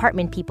State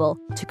Department people,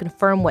 to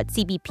confirm what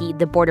CBP,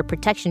 the Border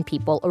Protection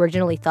people,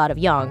 originally thought of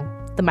Young,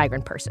 the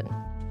migrant person.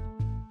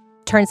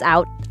 Turns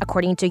out,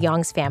 according to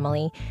Young's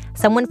family,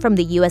 someone from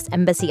the U.S.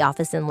 Embassy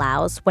office in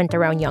Laos went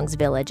around Young's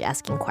village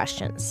asking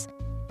questions,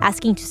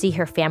 asking to see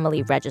her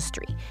family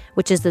registry,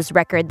 which is this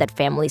record that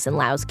families in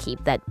Laos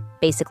keep that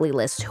basically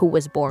lists who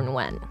was born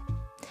when.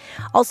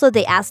 Also,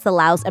 they asked the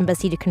Laos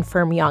embassy to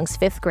confirm Young's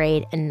 5th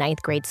grade and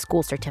 9th grade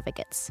school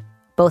certificates.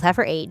 Both have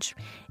her age,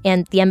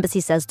 and the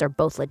embassy says they're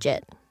both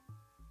legit.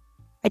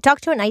 I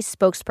talked to an ICE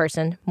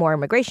spokesperson, more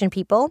immigration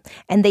people,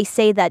 and they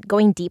say that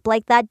going deep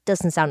like that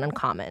doesn't sound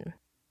uncommon.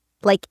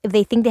 Like, if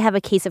they think they have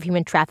a case of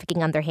human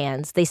trafficking on their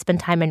hands, they spend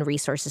time and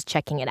resources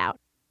checking it out.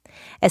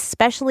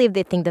 Especially if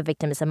they think the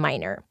victim is a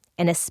minor,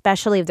 and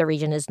especially if the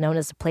region is known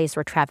as a place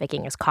where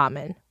trafficking is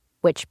common,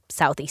 which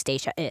Southeast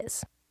Asia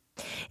is.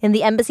 In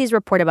the embassy's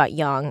report about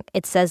Young,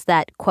 it says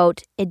that,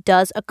 quote, it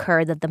does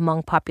occur that the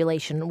Hmong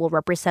population will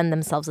represent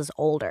themselves as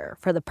older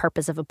for the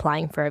purpose of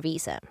applying for a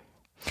visa.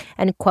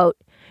 And, quote,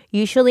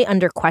 usually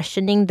under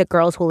questioning, the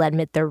girls will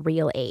admit their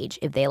real age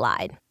if they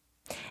lied.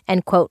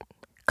 And, quote,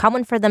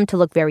 common for them to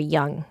look very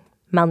young,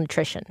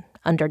 malnutrition,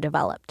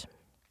 underdeveloped.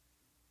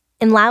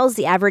 In Laos,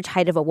 the average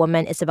height of a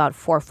woman is about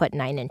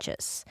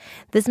 4'9".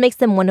 This makes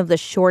them one of the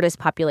shortest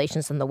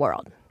populations in the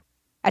world.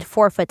 At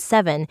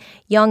 4'7",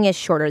 Young is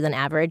shorter than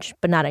average,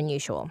 but not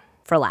unusual,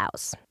 for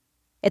Laos.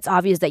 It's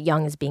obvious that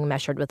Young is being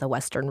measured with a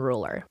Western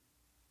ruler.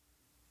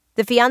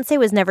 The fiancé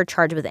was never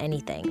charged with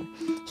anything.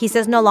 He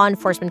says no law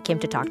enforcement came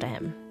to talk to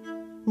him.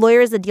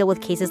 Lawyers that deal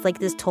with cases like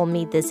this told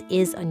me this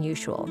is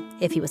unusual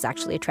if he was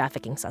actually a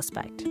trafficking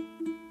suspect.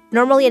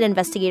 Normally, an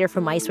investigator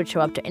from ICE would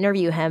show up to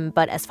interview him,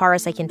 but as far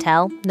as I can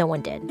tell, no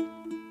one did.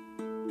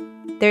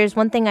 There's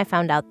one thing I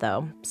found out,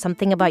 though,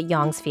 something about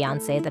Yong's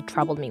fiance that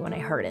troubled me when I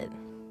heard it.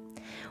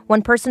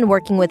 One person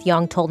working with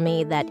Yong told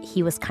me that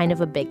he was kind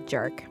of a big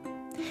jerk,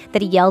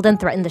 that he yelled and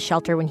threatened the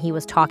shelter when he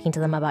was talking to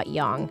them about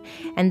Yong,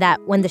 and that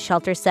when the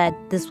shelter said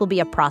this will be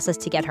a process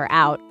to get her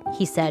out,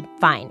 he said,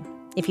 fine,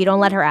 if you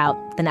don't let her out,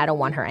 then I don't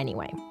want her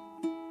anyway.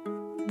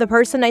 The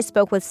person I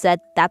spoke with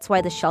said that's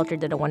why the shelter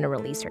didn't want to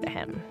release her to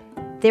him.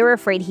 They were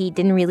afraid he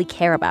didn't really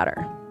care about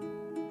her.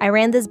 I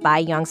ran this by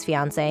Yong's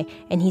fiance,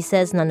 and he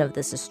says none of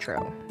this is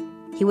true.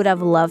 He would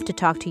have loved to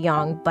talk to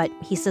Yong, but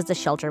he says the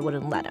shelter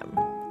wouldn't let him.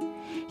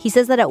 He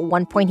says that at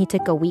one point he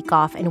took a week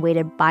off and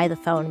waited by the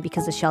phone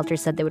because the shelter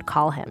said they would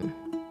call him.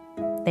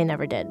 They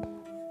never did.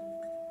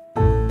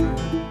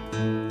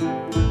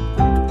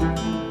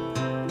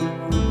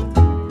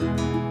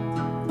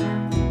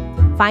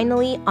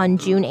 Finally, on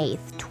June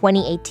 8th,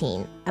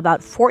 2018,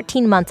 about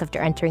 14 months after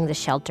entering the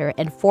shelter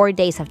and 4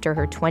 days after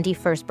her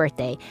 21st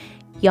birthday,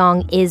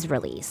 Yong is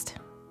released.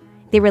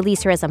 They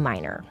release her as a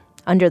minor,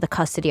 under the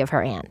custody of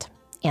her aunt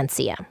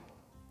Sia.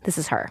 This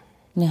is her.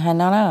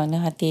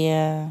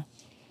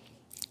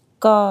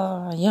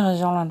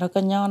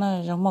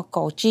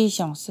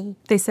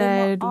 They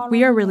said,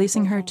 we are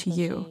releasing her to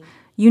you.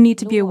 You need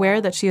to be aware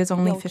that she is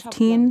only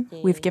 15.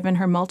 We've given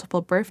her multiple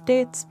birth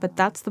dates, but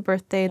that's the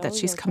birthday that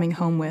she's coming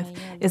home with,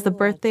 is the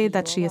birthday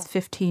that she is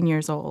 15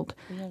 years old.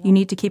 You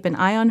need to keep an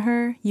eye on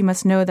her. You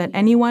must know that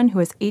anyone who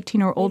is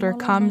 18 or older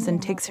comes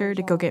and takes her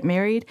to go get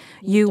married,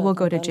 you will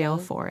go to jail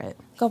for it.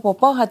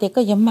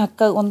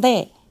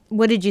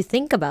 What did you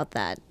think about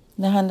that?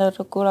 So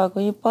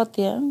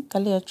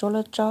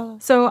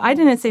I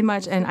didn't say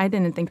much and I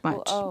didn't think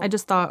much. I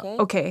just thought,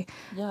 okay,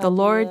 the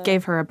Lord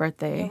gave her a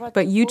birthday,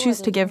 but you choose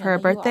to give her a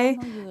birthday,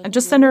 and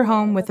just send her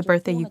home with the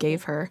birthday you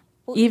gave her.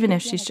 Even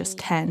if she's just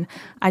 10,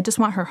 I just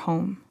want her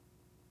home.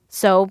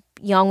 So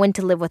Yong went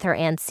to live with her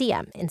aunt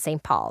Sia in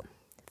St. Paul,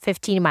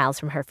 15 miles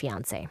from her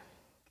fiancé.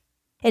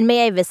 In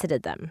May, I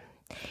visited them.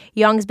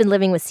 Yong's been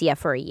living with Sia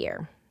for a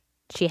year.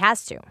 She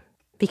has to,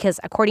 because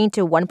according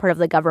to one part of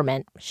the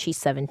government, she's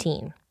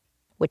 17.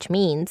 Which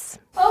means...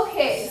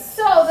 Okay,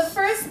 so the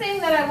first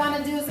thing that I want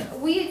to do is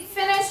we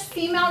finished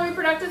female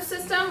reproductive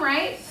system,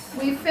 right?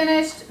 We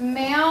finished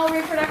male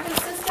reproductive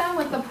system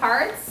with the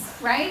parts,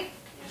 right?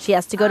 She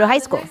has to go to high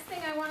school.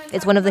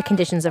 It's one of the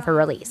conditions of her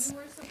release.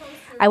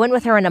 I went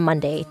with her on a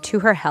Monday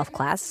to her health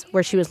class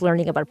where she was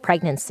learning about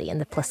pregnancy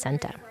and the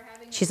placenta.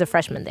 She's a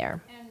freshman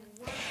there.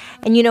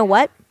 And you know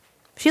what?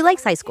 She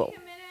likes high school.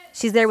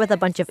 She's there with a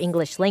bunch of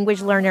English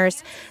language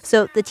learners,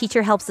 so the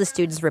teacher helps the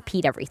students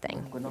repeat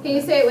everything. Can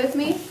you say it with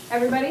me,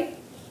 everybody?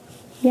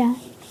 Yeah.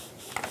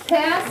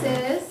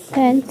 Passes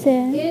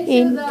into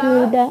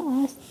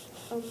the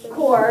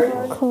cord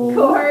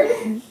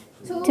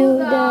to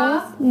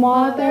the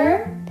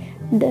mother,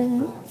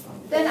 then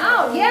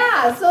out.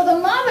 Yeah, so the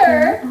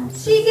mother,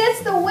 she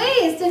gets the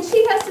waste, and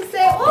she has to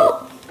say,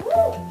 oh,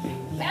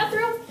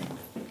 bathroom.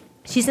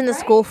 She's in a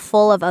school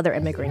full of other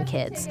immigrant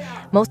kids.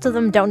 Most of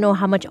them don't know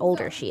how much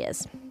older she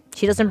is.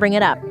 She doesn't bring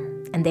it up,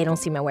 and they don't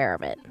seem aware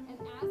of it.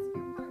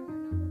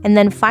 And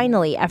then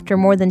finally, after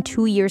more than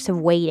 2 years of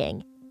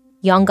waiting,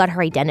 Yong got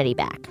her identity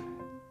back.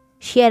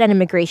 She had an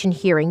immigration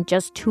hearing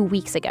just 2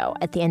 weeks ago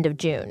at the end of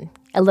June,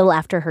 a little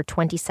after her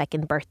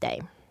 22nd birthday.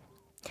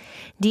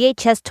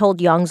 DHS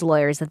told Yong's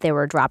lawyers that they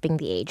were dropping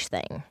the age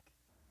thing.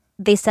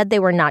 They said they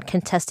were not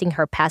contesting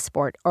her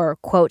passport or,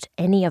 quote,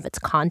 any of its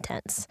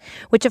contents,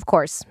 which, of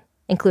course,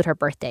 include her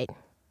birth date.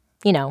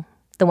 You know,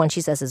 the one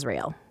she says is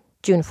real,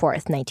 June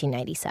 4th,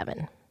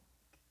 1997.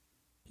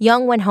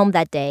 Yong went home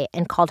that day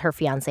and called her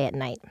fiancé at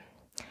night.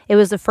 It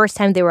was the first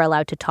time they were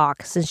allowed to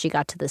talk since she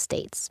got to the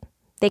States.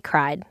 They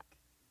cried.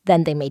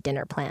 Then they made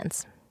dinner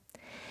plans.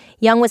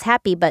 Yong was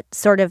happy, but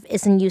sort of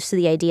isn't used to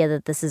the idea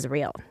that this is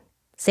real.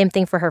 Same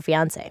thing for her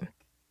fiancé.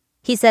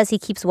 He says he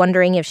keeps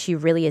wondering if she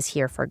really is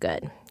here for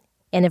good,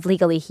 and if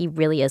legally he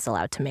really is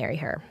allowed to marry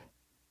her.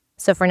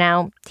 So for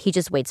now, he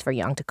just waits for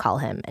Yong to call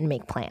him and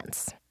make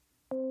plans.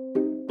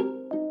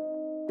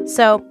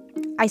 So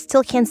I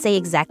still can't say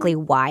exactly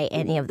why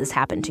any of this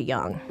happened to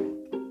Yong.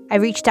 I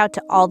reached out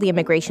to all the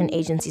immigration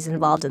agencies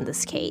involved in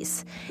this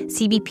case.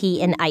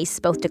 CBP and ICE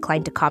both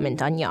declined to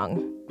comment on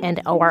Yong,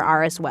 and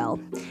ORR as well,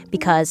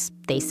 because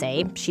they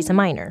say she's a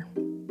minor.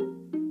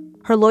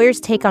 Her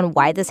lawyers' take on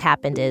why this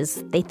happened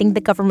is they think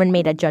the government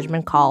made a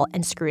judgment call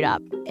and screwed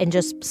up and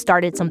just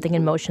started something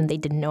in motion they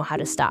didn't know how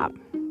to stop.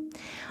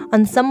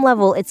 On some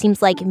level, it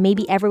seems like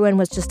maybe everyone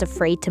was just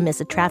afraid to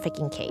miss a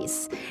trafficking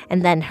case,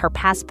 and then her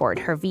passport,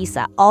 her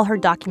visa, all her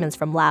documents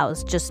from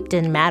Laos just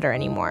didn't matter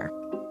anymore.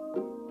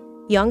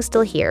 Yong's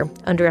still here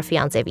under a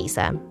fiancé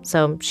visa,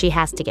 so she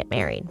has to get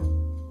married.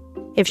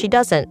 If she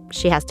doesn't,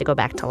 she has to go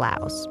back to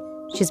Laos.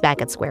 She's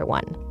back at square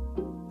one.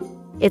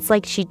 It's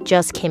like she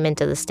just came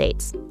into the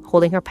States,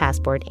 holding her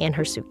passport and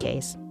her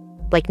suitcase.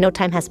 Like no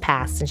time has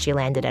passed since she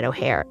landed at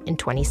O'Hare in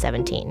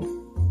 2017.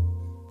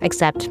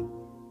 Except,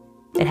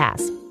 it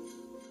has.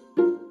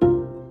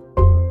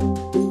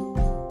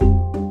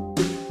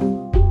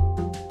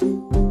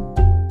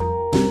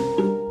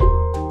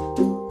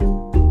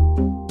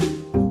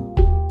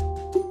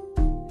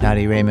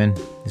 Johnny Raymond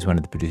is one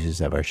of the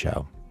producers of our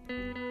show.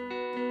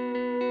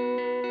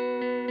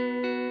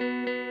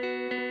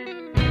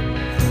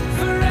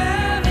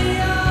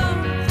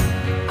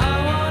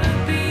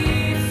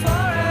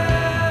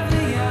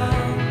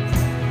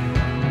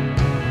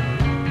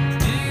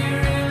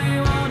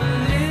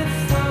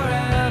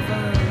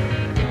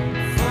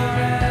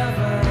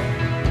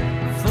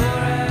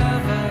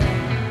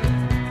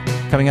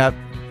 Coming up,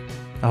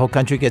 the whole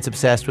country gets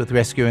obsessed with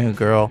rescuing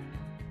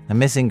a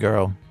missing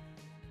girl.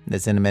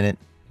 That's in a minute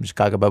from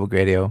Chicago Public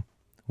Radio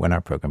when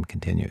our program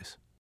continues.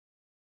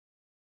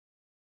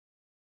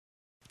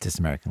 This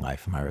American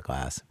Life. I'm Ira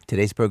Glass.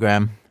 Today's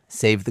program,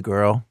 Save the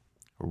Girl,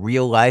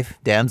 real-life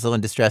damsel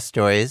in distress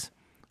stories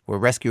where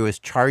rescuers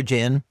charge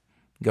in,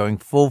 going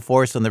full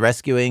force on the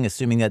rescuing,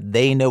 assuming that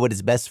they know what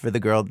is best for the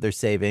girl that they're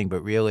saving,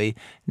 but really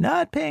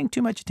not paying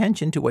too much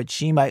attention to what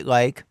she might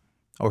like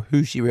or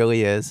who she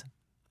really is.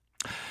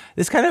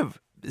 This kind of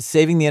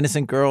saving the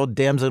innocent girl,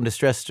 damsel in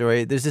distress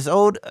story, there's this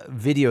old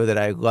video that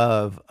I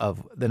love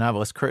of the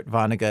novelist Kurt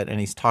Vonnegut, and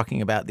he's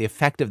talking about the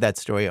effect of that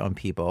story on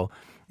people.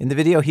 In the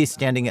video, he's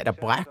standing at a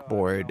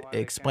blackboard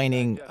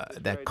explaining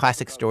that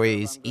classic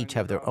stories each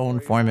have their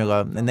own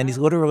formula, and then he's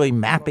literally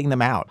mapping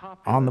them out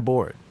on the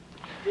board.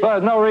 Well,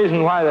 there's no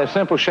reason why the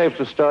simple shapes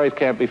of stories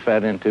can't be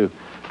fed into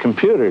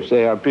computers.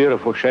 They are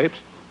beautiful shapes.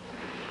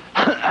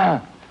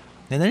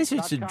 And then he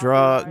starts to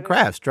draw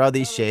graphs, draw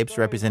these shapes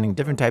representing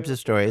different types of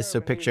stories.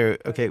 So picture,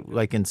 okay,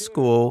 like in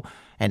school,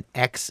 an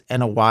X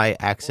and a Y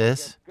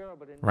axis,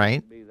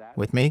 right,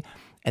 with me?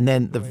 And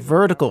then the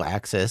vertical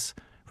axis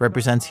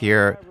represents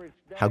here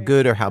how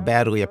good or how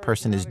badly a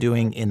person is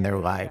doing in their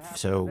life.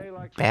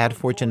 So bad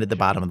fortune at the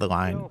bottom of the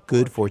line,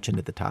 good fortune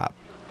at the top.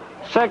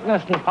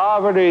 Sickness and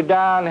poverty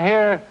down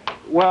here,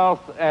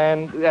 wealth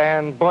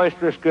and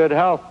boisterous good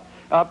health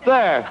up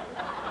there.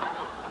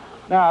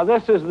 Now,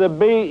 this is the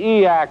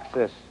BE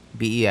axis.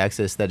 BE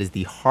axis, that is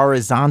the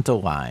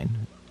horizontal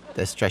line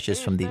that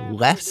stretches from the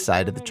left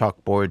side of the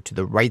chalkboard to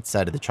the right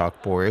side of the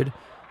chalkboard.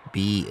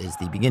 B is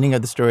the beginning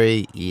of the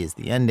story, E is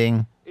the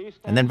ending.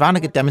 And then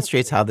Vonnegut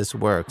demonstrates how this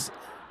works.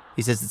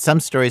 He says that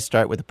some stories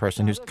start with a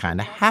person who's kind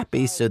of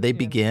happy, so they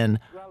begin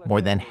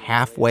more than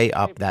halfway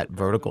up that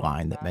vertical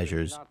line that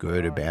measures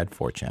good or bad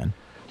fortune.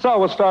 So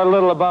we'll start a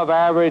little above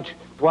average.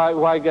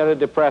 Why get a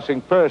depressing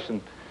person?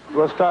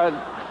 We'll start...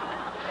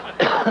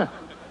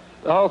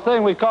 The whole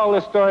thing, we call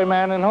this story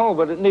Man in Hole,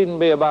 but it needn't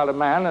be about a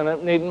man, and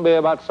it needn't be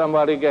about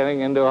somebody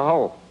getting into a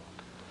hole.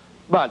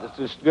 But it's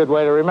just a good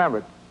way to remember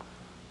it.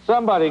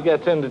 Somebody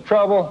gets into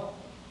trouble,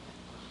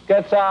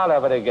 gets out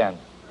of it again.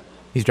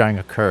 He's drawing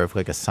a curve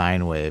like a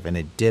sine wave, and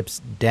it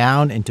dips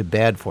down into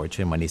bad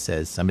fortune when he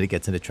says somebody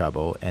gets into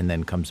trouble, and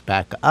then comes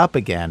back up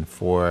again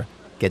for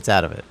gets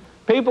out of it.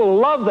 People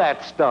love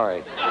that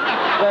story.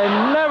 They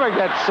never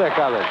get sick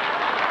of it.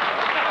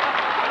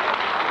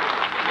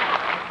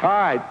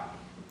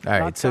 All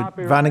right, so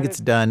Vonnegut's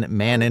done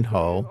Man in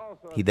Hole.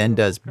 He then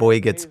does Boy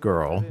Gets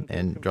Girl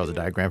and draws a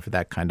diagram for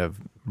that kind of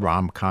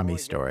rom-com-y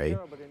story.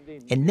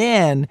 And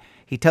then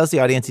he tells the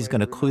audience he's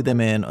going to clue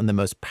them in on the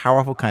most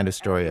powerful kind of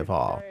story of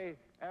all.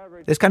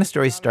 This kind of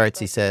story starts,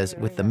 he says,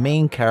 with the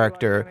main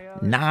character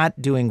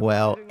not doing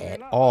well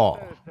at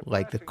all.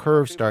 Like the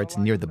curve starts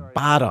near the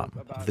bottom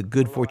of the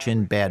good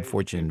fortune, bad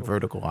fortune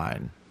vertical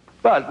line.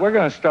 But we're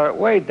going to start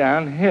way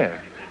down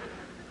here.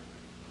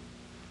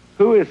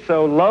 Who is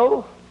so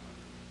low?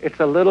 It's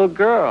a little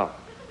girl.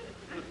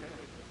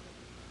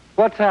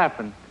 What's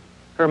happened?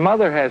 Her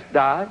mother has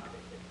died.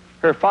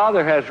 Her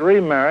father has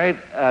remarried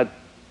a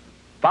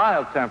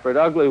vile-tempered,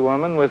 ugly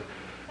woman with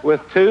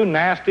two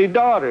nasty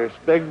daughters,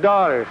 big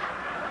daughters.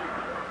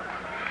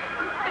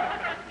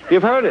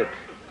 You've heard it.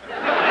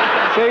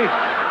 See?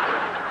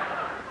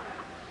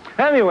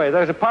 Anyway,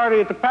 there's a party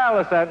at the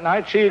palace that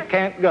night. She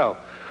can't go.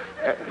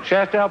 She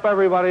has to help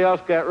everybody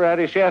else get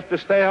ready. She has to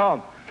stay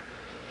home.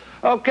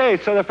 Okay,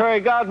 so the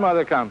fairy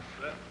godmother comes.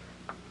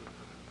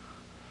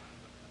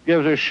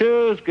 Gives her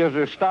shoes, gives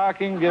her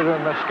stocking, gives her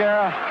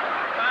mascara.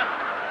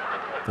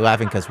 They're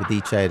laughing because with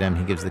each item,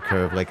 he gives the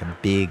curve like a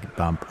big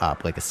bump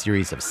up, like a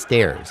series of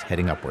stairs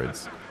heading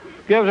upwards.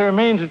 Gives her a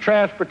means of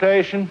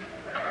transportation,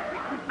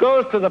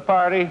 goes to the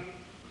party,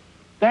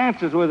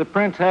 dances with the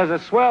prince, has a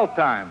swell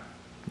time.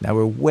 Now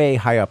we're way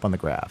high up on the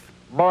graph.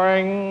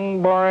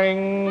 Boring,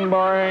 boring,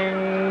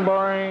 boring,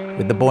 boring.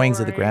 With the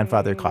boings of the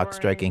grandfather clock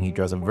striking, he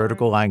draws a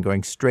vertical line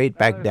going straight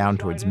back down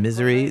towards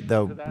misery,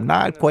 though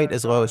not quite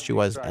as low as she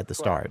was at the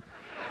start.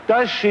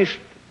 Does she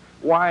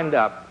wind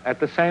up at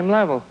the same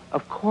level?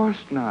 Of course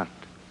not.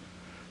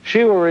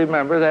 She will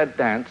remember that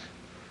dance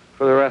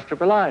for the rest of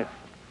her life.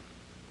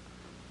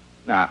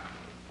 Now,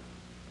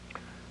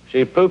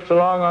 she poops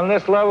along on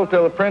this level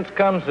till the prince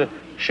comes, the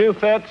shoe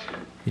fits.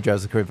 He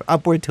draws the curve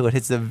upward till it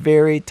hits the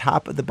very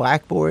top of the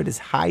blackboard as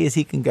high as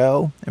he can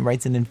go and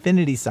writes an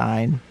infinity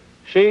sign.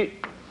 She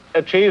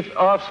achieves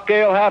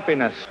off-scale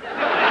happiness.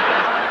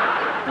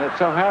 And it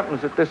so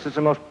happens that this is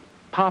the most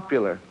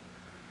popular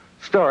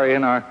story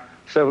in our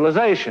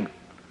civilization,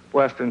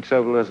 Western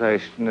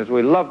civilization, as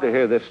we love to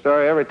hear this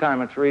story every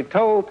time it's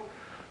retold.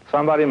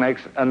 somebody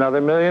makes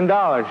another $1 million.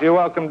 You're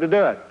welcome to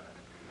do it.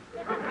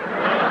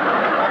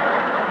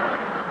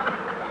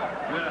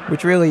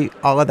 Which really,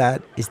 all of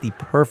that is the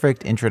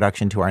perfect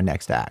introduction to our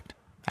next act.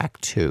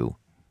 Act 2,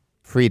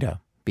 Frida,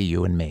 Be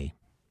You and Me,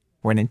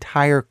 where an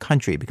entire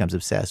country becomes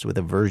obsessed with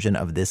a version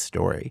of this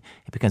story.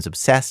 It becomes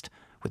obsessed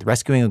with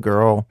rescuing a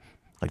girl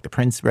like the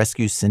prince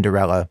rescues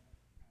Cinderella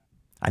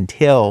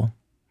until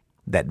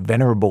that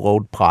venerable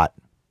old plot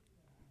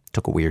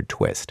took a weird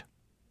twist.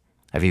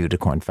 Aviva de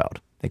Kornfeld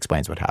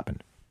explains what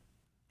happened.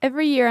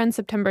 Every year on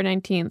September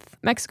 19th,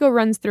 Mexico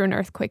runs through an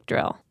earthquake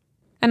drill.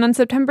 And on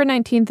September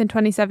 19th in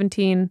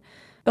 2017,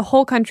 the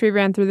whole country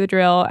ran through the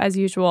drill as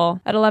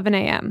usual at 11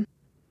 a.m.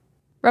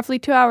 Roughly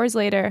 2 hours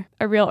later,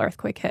 a real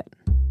earthquake hit.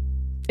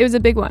 It was a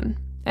big one,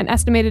 an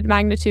estimated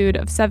magnitude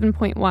of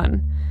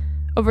 7.1.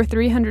 Over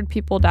 300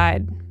 people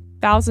died,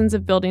 thousands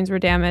of buildings were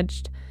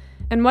damaged,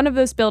 and one of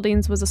those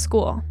buildings was a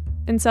school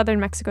in southern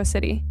Mexico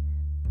City.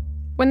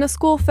 When the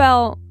school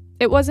fell,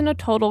 it wasn't a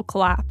total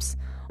collapse.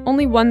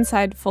 Only one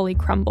side fully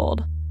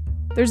crumbled.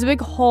 There's a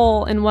big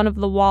hole in one of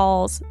the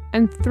walls,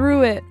 and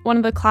through it, one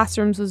of the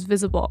classrooms was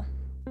visible.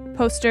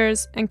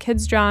 Posters and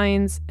kids'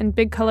 drawings and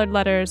big colored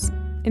letters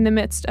in the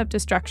midst of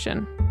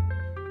destruction.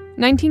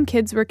 19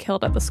 kids were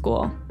killed at the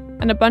school,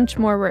 and a bunch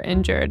more were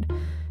injured.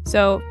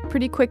 So,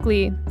 pretty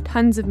quickly,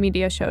 tons of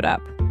media showed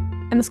up,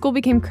 and the school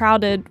became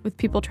crowded with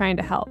people trying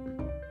to help.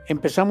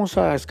 Empezamos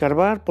a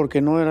escarbar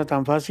porque no era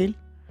tan fácil.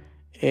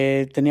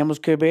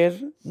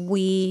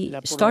 We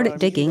started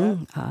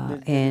digging,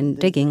 and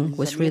digging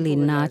was really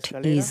not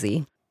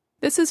easy.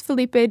 This is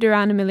Felipe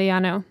Duran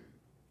Emiliano.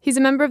 He's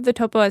a member of the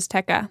Topo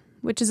Azteca,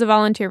 which is a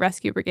volunteer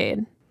rescue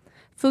brigade.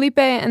 Felipe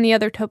and the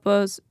other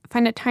topos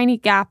find a tiny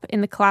gap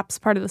in the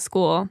collapsed part of the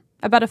school,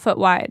 about a foot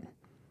wide.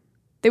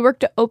 They work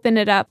to open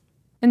it up,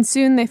 and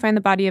soon they find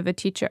the body of a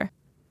teacher.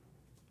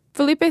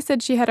 Felipe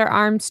said she had her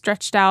arms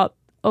stretched out,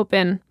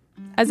 open,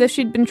 as if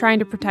she'd been trying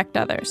to protect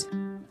others.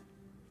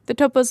 The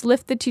topos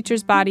lift the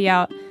teacher's body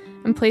out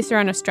and place her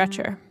on a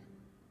stretcher.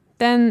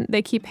 Then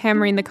they keep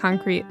hammering the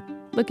concrete,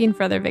 looking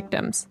for other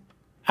victims.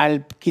 Al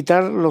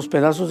quitar los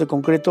pedazos de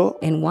concreto,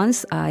 and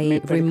once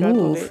I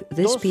remove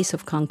this piece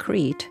of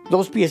concrete,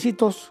 dos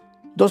piecitos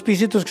que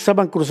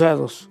estaban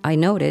cruzados. I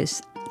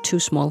notice 2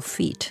 small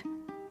feet.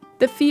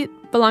 The feet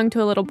belong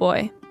to a little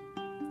boy.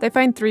 They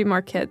find 3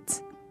 more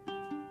kids.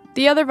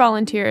 The other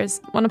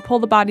volunteers want to pull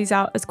the bodies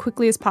out as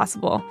quickly as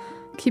possible,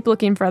 keep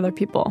looking for other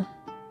people.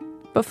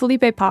 But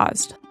Felipe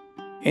paused.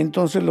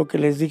 Entonces lo que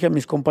les dije a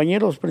mis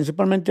compañeros,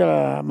 principalmente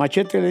a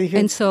Machete, le dije.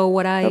 And so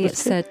what I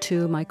said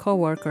to my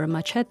coworker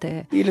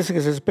Machete, diles que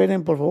se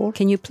esperen, por favor.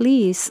 Can you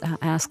please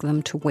ask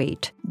them to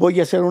wait? Voy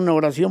a hacer una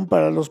oración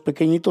para los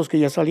pequeñitos que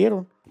ya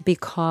salieron.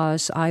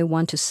 Because I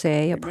want to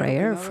say a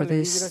prayer for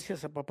this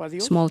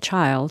small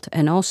child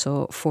and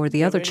also for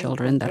the other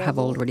children that have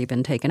already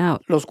been taken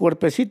out. Los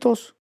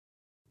cuerpecitos.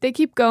 They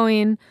keep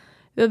going,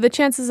 though the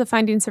chances of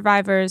finding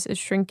survivors is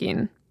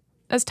shrinking.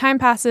 As time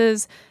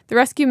passes, the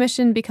rescue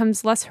mission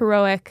becomes less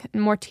heroic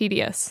and more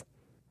tedious.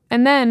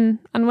 And then,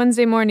 on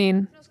Wednesday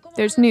morning,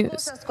 there's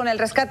news. A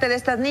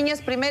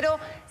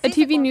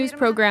TV news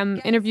program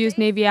interviews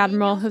Navy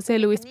Admiral Jose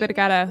Luis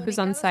Vergara, who's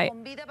on site.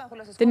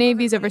 The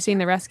Navy's overseeing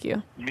the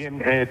rescue.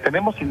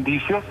 Tenemos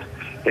indicios,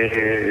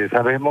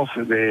 sabemos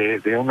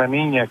de una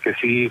niña que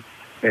sí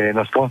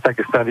nos consta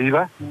que está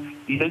viva.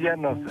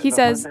 He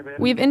says,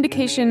 we have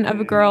indication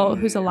of a girl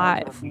who's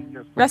alive.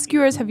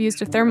 Rescuers have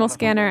used a thermal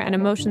scanner and a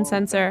motion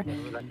sensor,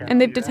 and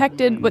they've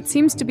detected what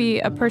seems to be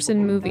a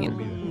person moving.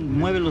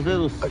 One of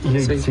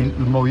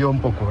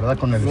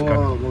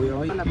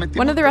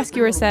the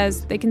rescuers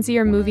says they can see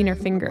her moving her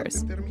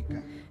fingers.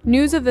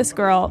 News of this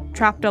girl,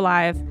 trapped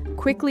alive,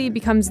 quickly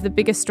becomes the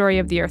biggest story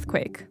of the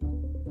earthquake.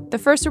 The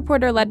first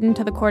reporter led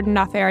into the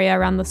cordoned-off area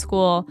around the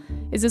school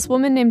is this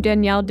woman named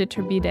Danielle de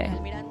Turbide.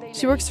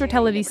 She works for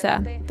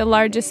Televisa, the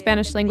largest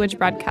Spanish-language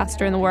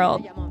broadcaster in the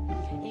world.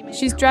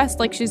 She's dressed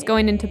like she's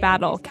going into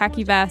battle,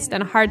 khaki vest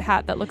and a hard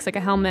hat that looks like a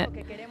helmet.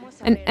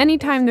 And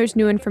anytime there's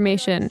new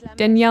information,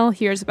 Danielle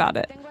hears about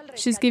it.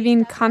 She's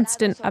giving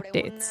constant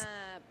updates.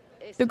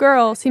 The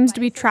girl seems to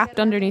be trapped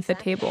underneath a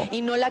table.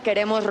 We don't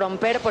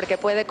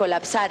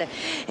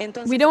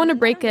want to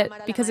break it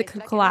because it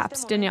could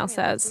collapse, Danielle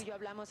says.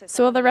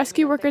 So while the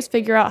rescue workers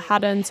figure out how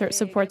to insert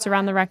supports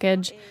around the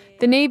wreckage,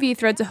 the Navy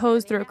threads a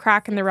hose through a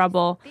crack in the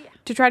rubble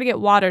to try to get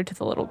water to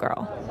the little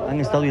girl.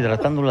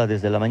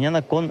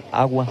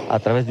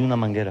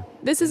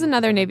 This is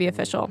another Navy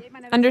official,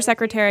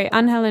 Undersecretary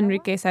Ángel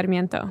Enrique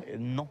Sarmiento.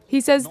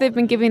 He says they've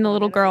been giving the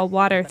little girl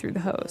water through the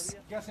hose.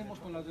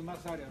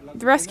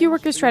 The rescue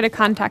workers try to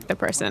contact the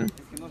person.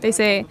 They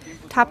say,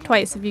 tap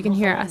twice if you can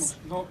hear us.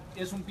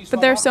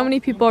 But there are so many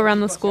people around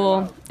the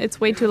school,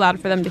 it's way too loud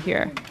for them to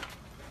hear.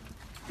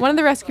 One of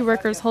the rescue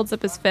workers holds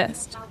up his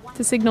fist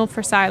to signal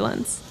for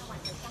silence.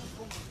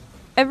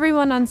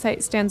 Everyone on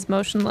site stands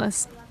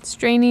motionless,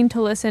 straining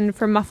to listen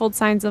for muffled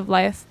signs of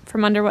life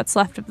from under what's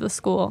left of the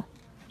school.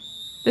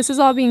 This is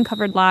all being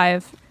covered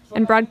live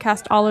and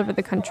broadcast all over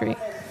the country.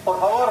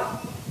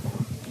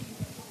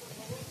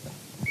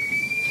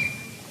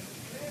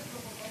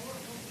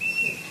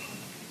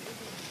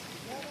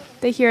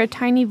 they hear a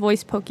tiny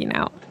voice poking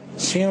out.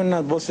 Sí,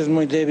 unas voces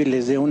muy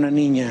débiles de una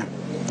niña,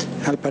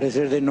 al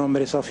parecer de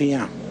nombre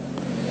Sofía.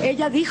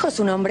 Ella dijo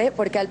su nombre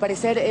porque al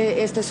parecer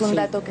este es un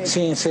dato que...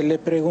 Sí, se le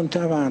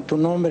preguntaba tu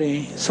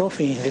nombre,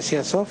 Sophie,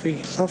 decía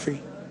Sophie.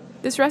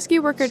 This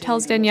rescue worker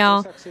tells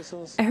Danielle,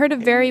 I heard a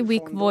very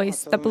weak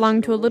voice that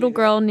belonged to a little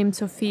girl named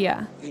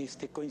Sofia.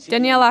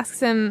 Danielle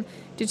asks him,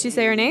 did she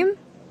say her name?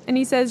 And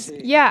he says,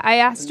 yeah, I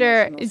asked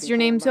her, is your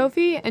name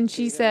Sophie? And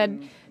she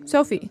said,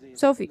 Sophie.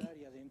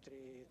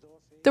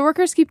 The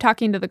workers keep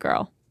talking to the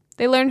girl.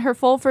 They learn her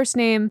full first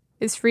name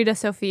is Frida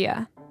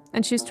Sofia,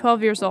 and she's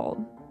 12 years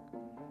old.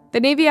 The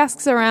Navy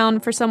asks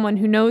around for someone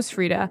who knows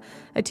Frida,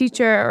 a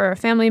teacher or a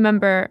family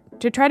member,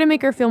 to try to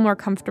make her feel more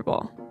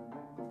comfortable.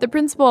 The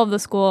principal of the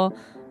school,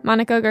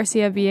 Monica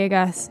Garcia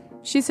Villegas,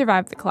 she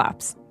survived the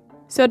collapse.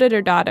 So did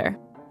her daughter,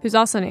 who's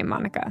also named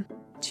Monica.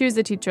 She was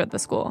the teacher at the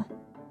school.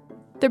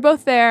 They're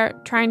both there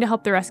trying to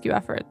help the rescue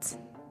efforts.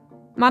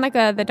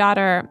 Monica, the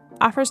daughter,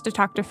 offers to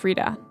talk to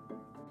Frida.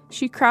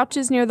 She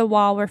crouches near the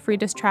wall where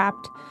Frida's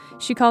trapped.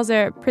 She calls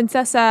her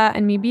Princesa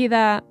and Mi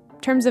Vida,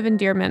 terms of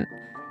endearment.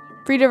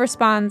 Frida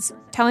responds,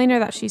 telling her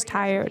that she's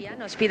tired.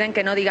 Danielle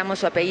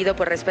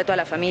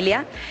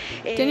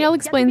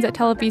explains that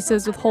Televisa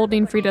is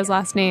withholding Frida's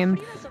last name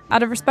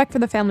out of respect for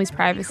the family's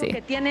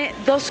privacy. Frida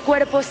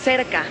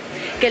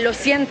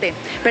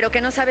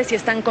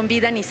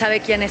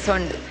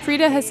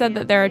has said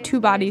that there are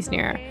two bodies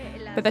near her,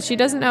 but that she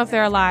doesn't know if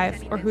they're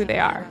alive or who they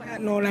are.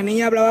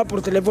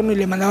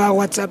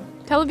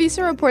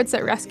 Televisa reports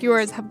that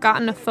rescuers have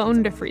gotten a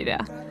phone to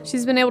Frida.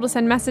 She's been able to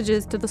send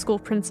messages to the school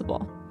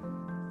principal.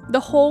 The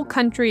whole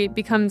country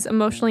becomes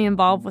emotionally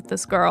involved with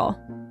this girl.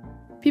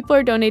 People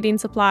are donating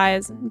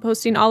supplies and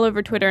posting all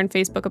over Twitter and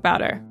Facebook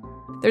about her.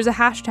 There's a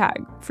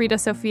hashtag, Frida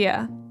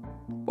Sofia.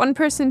 One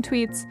person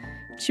tweets,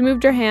 she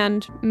moved her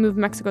hand and moved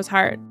Mexico's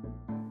heart.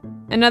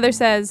 Another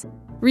says,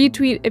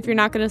 retweet if you're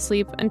not going to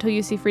sleep until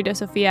you see Frida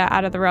Sofia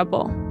out of the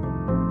rubble.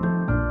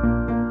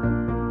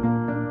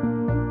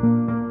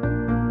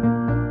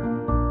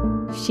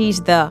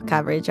 She's the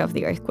coverage of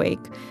the earthquake.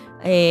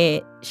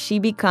 She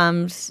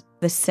becomes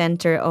the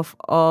center of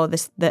all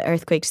the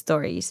earthquake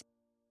stories.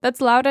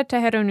 That's Laura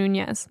Tejero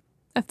Nunez,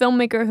 a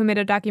filmmaker who made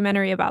a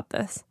documentary about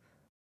this.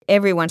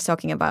 Everyone's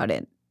talking about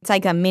it. It's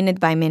like a minute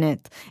by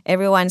minute.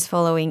 Everyone's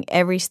following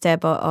every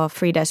step of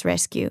Frida's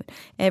rescue.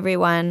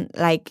 Everyone,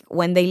 like,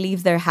 when they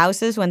leave their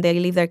houses, when they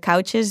leave their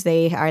couches,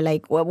 they are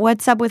like,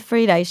 what's up with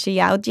Frida? Is she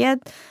out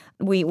yet?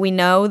 We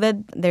know that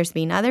there's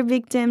been other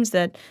victims,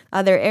 that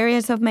other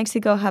areas of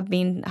Mexico have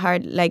been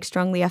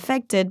strongly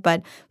affected,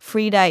 but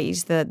Frida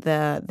is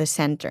the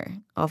center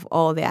of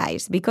all the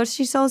eyes because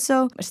she's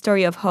also a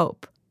story of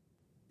hope.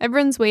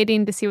 Everyone's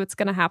waiting to see what's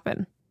going to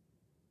happen.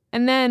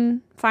 And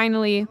then,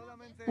 finally,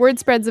 word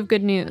spreads of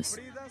good news.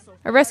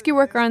 A rescue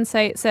worker on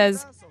site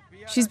says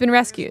she's been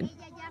rescued.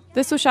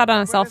 This was shot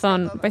on a cell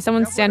phone by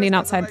someone standing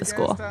outside the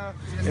school.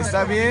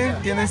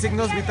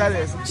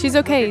 She's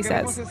okay, he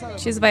says.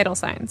 She has vital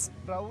signs.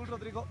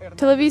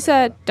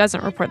 Televisa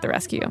doesn't report the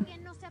rescue.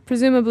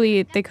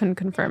 Presumably, they couldn't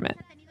confirm it.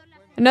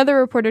 Another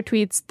reporter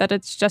tweets that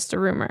it's just a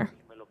rumor.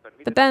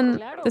 But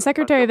then, the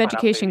Secretary of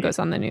Education goes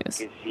on the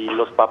news.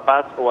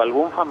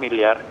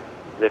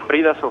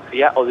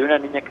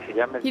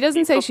 He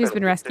doesn't say she's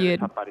been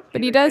rescued,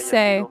 but he does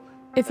say,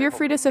 if you're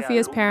Frida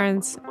Sofia's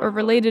parents or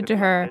related to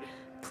her,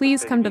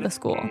 please come to the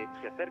school.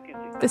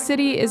 The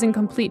city is in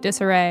complete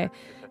disarray,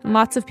 and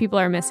lots of people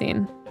are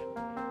missing.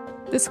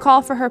 This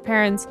call for her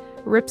parents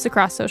rips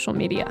across social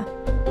media.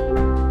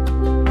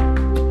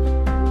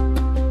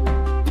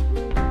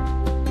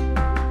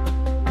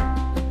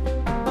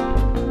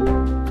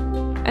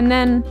 And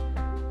then,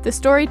 the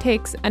story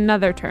takes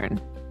another turn.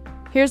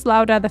 Here's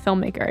Laura, the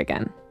filmmaker,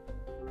 again.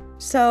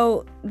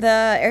 So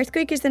the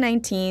earthquake is the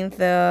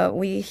 19th.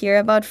 We hear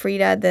about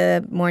Frida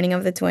the morning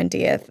of the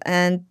 20th,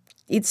 and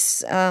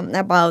it's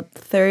about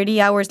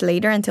 30 hours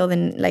later until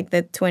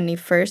the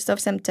 21st of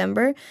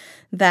September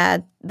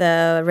that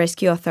the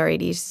rescue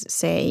authorities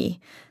say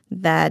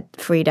that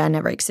Frida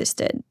never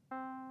existed.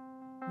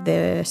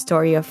 The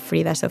story of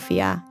Frida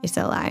Sofia is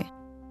a lie.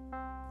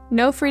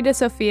 No Frida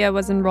Sofia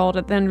was enrolled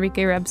at the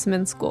Enrique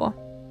Rebsamen School.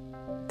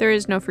 There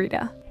is no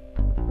Frida.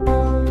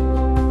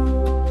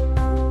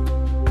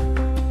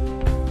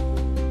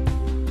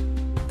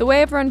 The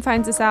way everyone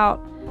finds this out,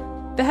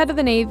 the head of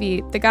the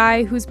Navy, the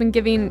guy who's been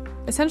giving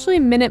essentially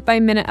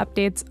minute-by-minute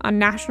updates on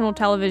national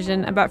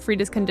television about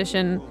Frida's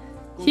condition,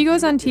 he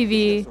goes on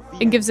TV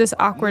and gives this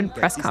awkward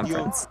press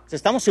conference. He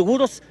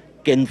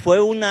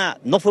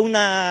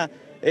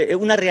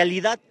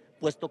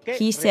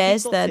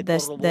says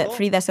that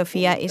Frida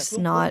Sofia is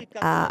not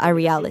a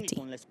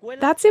reality.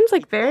 That seems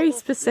like very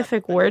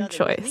specific word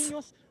choice.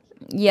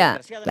 Yeah,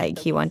 like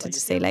he wanted to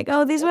say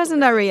oh, this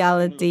wasn't a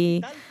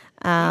reality.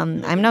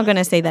 I'm not going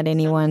to say that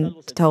anyone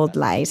told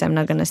lies. I'm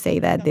not going to say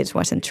that this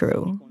wasn't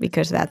true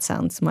because that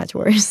sounds much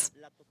worse.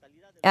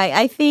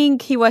 I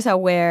think he was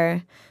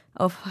aware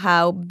of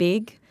how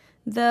big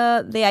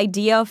the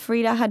idea of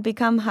Frida had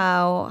become,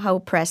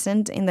 how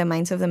present in the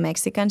minds of the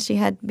Mexicans she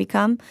had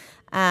become.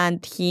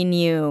 and he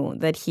knew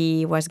that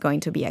he was going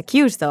to be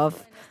accused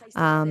of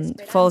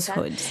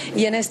falsehoods.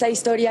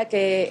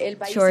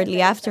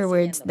 Shortly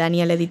afterwards,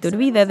 Daniela de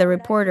Iturbide, the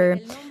reporter,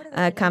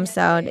 comes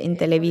out in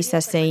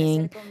Televisa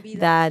saying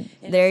that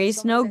there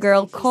is no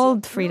girl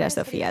called Frida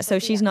Sofia, so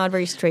she's not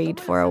very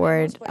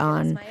straightforward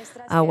on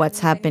what's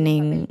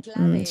happening.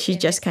 She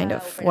just kind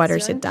of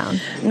waters it down.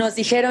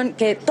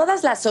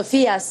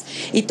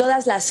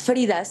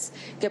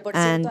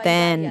 And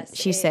then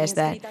she says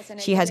that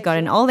she has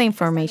gotten all the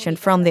information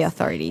from the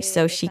authorities,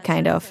 so she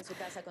kind of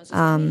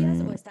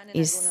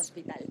is,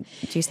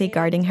 do you say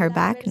guarding her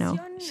back? No,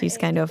 she's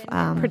kind of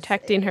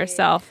protecting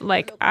herself.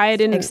 Like, I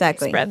didn't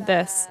spread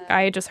this.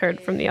 I just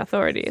heard from the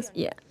authorities.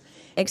 Yeah,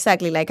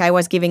 exactly. Like, I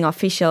was giving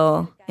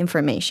official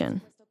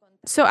information.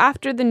 So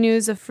after the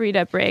news of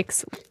Frida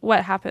breaks,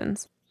 what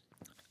happens?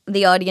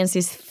 The audience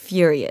is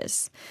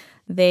furious.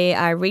 They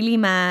are really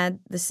mad.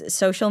 The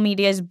social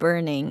media is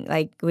burning,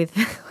 like with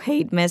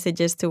hate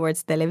messages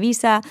towards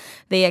Televisa.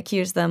 They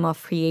accuse them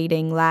of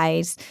creating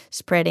lies,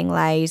 spreading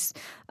lies,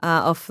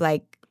 of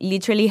like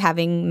literally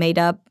having made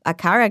up a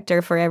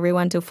character for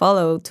everyone to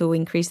follow to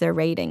increase their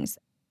ratings.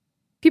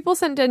 People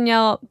sent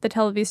Danielle, the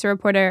Televisa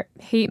reporter,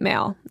 hate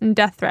mail and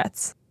death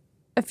threats.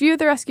 A few of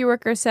the rescue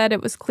workers said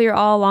it was clear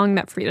all along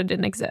that Frida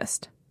didn't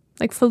exist.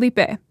 Like Felipe,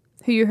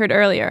 who you heard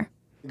earlier.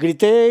 I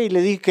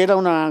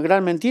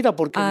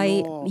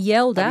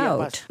yelled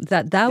out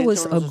that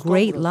was a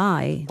great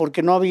lie,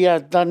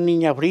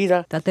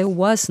 that there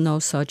was no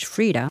such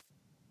Frida.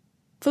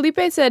 Felipe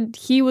said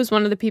he was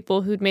one of the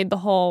people who'd made the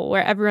hole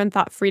where everyone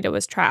thought Frida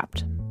was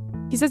trapped.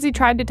 He says he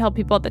tried to tell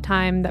people at the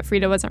time that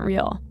Frida wasn't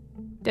real.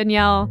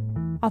 Danielle,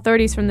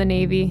 authorities from the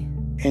Navy.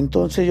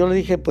 Entonces yo le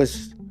dije,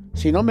 pues,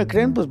 si no me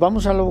creen, pues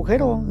vamos al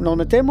agujero, nos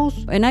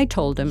metemos. And I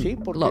told him,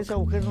 look,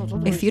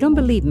 if you don't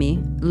believe me,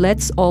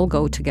 let's all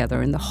go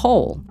together in the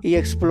hole. Y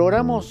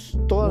exploramos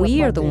toda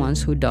we are the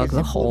ones who dug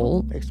the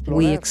hole.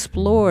 We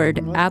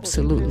explored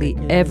absolutely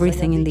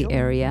everything in the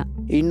area.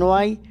 Y no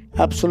hay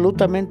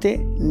absolutamente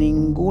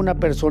ninguna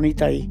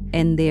personita ahí.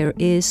 And there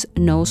is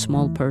no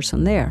small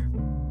person there.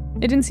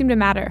 It didn't seem to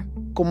matter.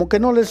 Como que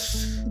no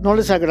les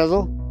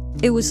agradó.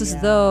 It was as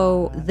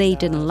though they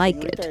didn't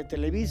like it.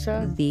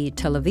 The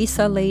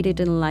Televisa lady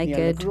didn't like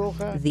it,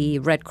 the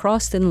Red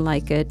Cross didn't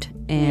like it,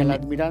 and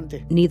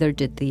neither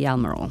did the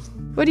Admiral.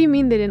 What do you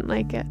mean they didn't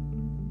like it?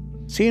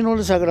 Sí, no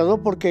les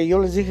agradó porque yo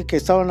les dije que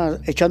estaban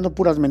echando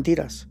puras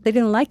mentiras. They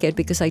didn't like it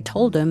because I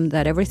told them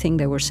that everything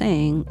they were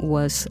saying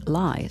was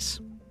lies.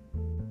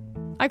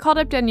 I called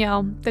up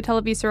Danielle, the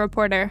Televisa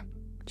reporter.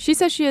 She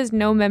says she has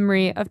no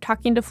memory of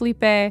talking to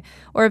Felipe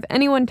or of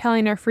anyone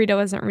telling her Frida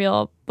wasn't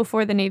real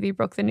before the Navy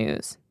broke the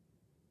news.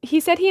 He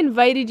said he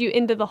invited you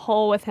into the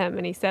hole with him,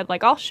 and he said,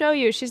 like, I'll show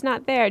you, she's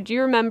not there. Do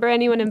you remember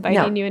anyone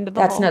inviting you into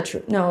the hole? No, that's not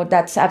true. No,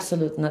 that's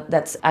absolute not.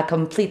 That's a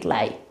complete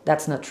lie.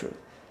 That's not true.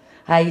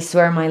 I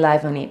swear my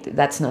life on it.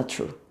 That's not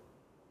true.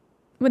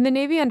 When the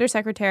Navy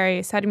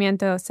Undersecretary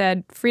Sarmiento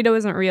said Frida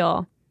wasn't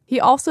real, he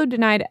also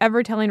denied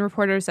ever telling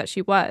reporters that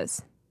she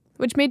was,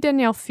 which made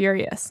Danielle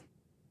furious.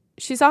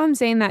 She saw him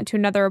saying that to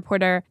another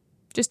reporter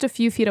just a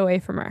few feet away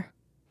from her.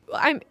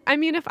 I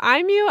mean, if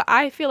I'm you,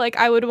 I feel like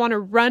I would want to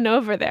run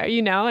over there,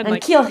 you know? And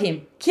like, kill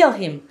him.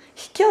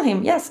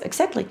 Yes,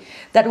 exactly.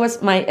 That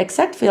was my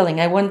exact feeling.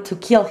 I want to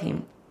kill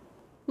him.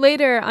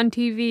 Later, on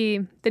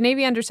TV, the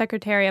Navy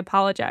Undersecretary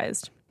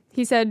apologized.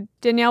 He said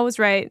Danielle was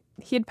right.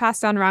 He had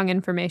passed on wrong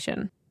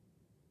information.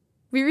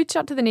 We reached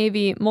out to the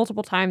Navy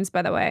multiple times,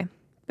 by the way,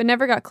 but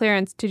never got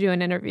clearance to do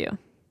an interview.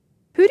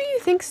 Who do you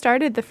think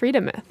started the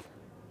Frida myth?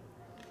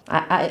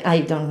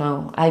 I don't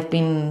know. I've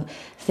been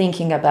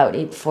thinking about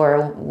it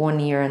for 1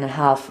 year and a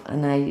half,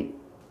 and I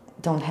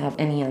don't have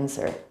any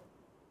answer.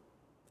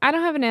 I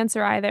don't have an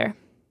answer either.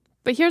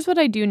 But here's what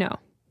I do know.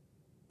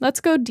 Let's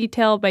go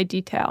detail by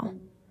detail.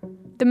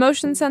 The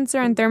motion sensor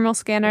and thermal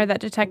scanner that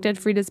detected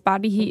Frida's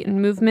body heat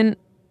and movement,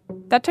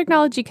 that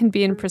technology can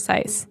be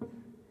imprecise.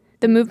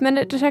 The movement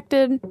it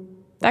detected,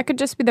 that could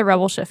just be the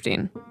rubble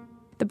shifting.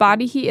 The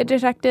body heat it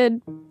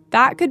detected,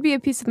 that could be a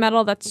piece of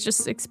metal that's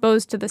just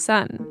exposed to the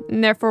sun,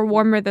 and therefore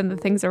warmer than the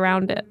things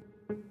around it.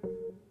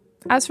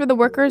 As for the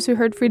workers who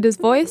heard Frida's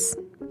voice,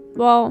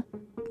 well,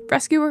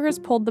 rescue workers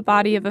pulled the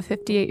body of a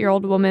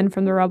 58-year-old woman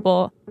from the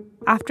rubble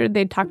after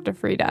they'd talked to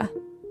Frida.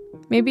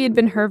 Maybe it'd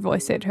been her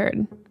voice they'd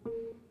heard.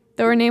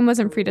 Though her name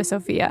wasn't Frida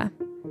Sofia.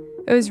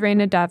 It was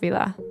Reina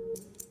Davila.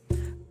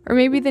 Or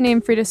maybe the name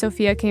Frida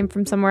Sofia came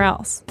from somewhere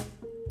else.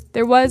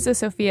 There was a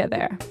Sofia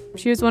there.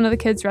 She was one of the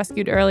kids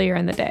rescued earlier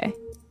in the day.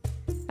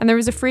 And there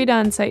was a Frida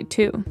on site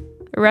too,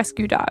 a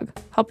rescue dog,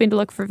 helping to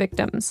look for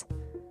victims.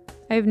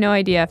 I have no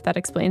idea if that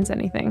explains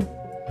anything.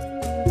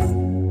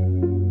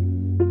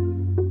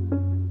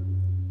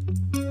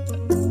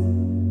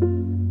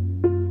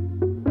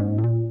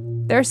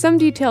 There are some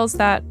details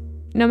that,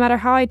 no matter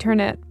how I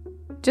turn it,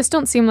 just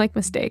don't seem like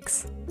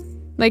mistakes.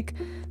 Like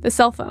the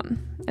cell phone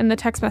and the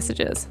text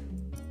messages.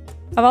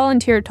 A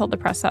volunteer told the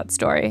press that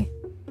story.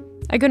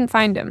 I couldn't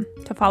find him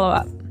to follow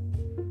up.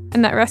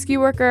 And that rescue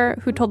worker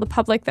who told the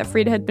public that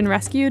Frida had been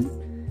rescued,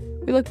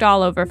 we looked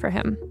all over for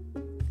him.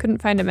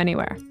 couldn't find him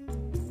anywhere.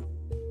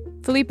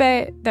 Felipe,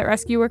 that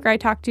rescue worker I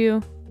talked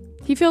to,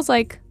 he feels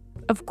like,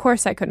 of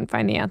course I couldn't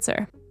find the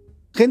answer.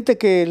 Gente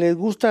que les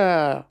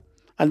gusta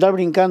andar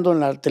brincando en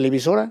la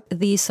televisora.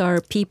 These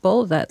are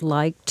people that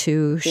like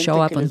to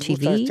show up on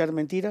TV,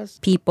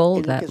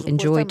 people that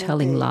enjoy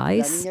telling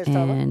lies,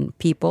 and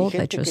people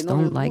that just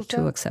don't like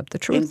to accept the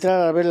truth.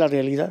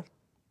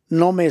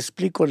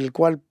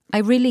 I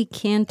really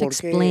can't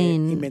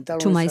explain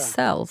to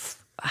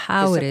myself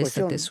how it is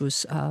that this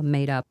was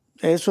made up.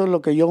 Eso es lo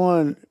que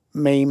yo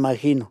me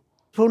imagino.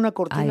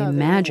 I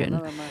imagine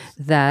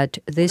that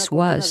this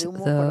was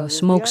the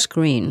smoke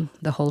screen,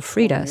 the whole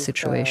Frida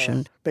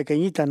situation,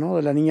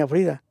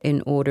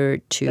 in order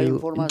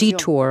to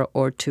detour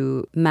or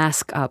to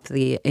mask up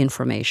the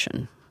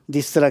information.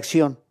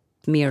 Distracción.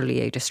 Merely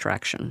a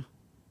distraction.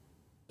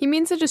 He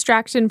means a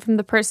distraction from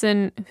the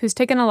person who's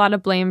taken a lot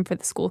of blame for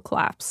the school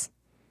collapse.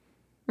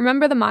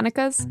 Remember the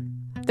Monicas?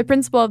 The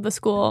principal of the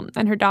school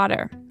and her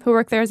daughter, who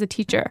worked there as a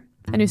teacher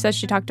and who says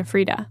she talked to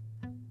Frida.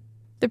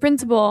 The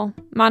principal,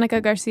 Monica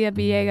Garcia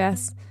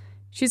Villegas,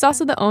 she's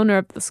also the owner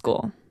of the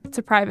school. It's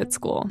a private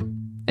school,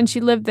 and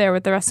she lived there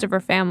with the rest of her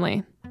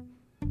family.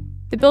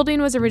 The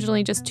building was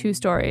originally just 2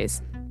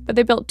 stories, but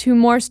they built 2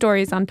 more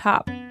stories on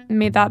top and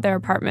made that their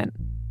apartment.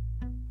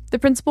 The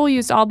principal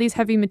used all these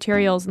heavy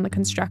materials in the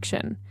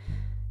construction.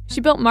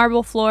 She built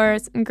marble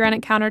floors and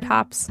granite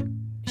countertops.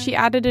 She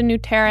added a new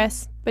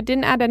terrace, but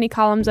didn't add any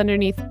columns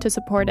underneath to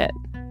support it.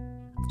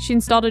 She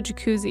installed a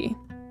jacuzzi.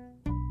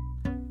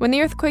 When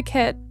the earthquake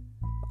hit,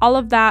 all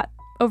of that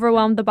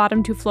overwhelmed the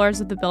bottom 2 floors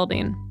of the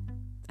building,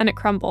 and it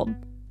crumbled.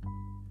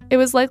 It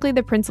was likely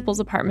the principal's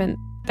apartment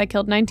that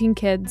killed 19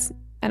 kids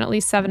and at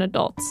least 7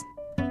 adults.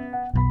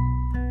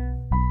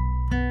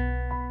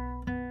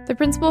 The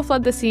principal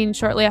fled the scene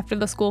shortly after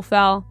the school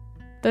fell,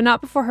 though not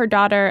before her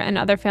daughter and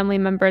other family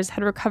members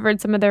had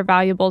recovered some of their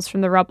valuables from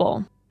the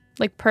rubble,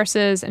 like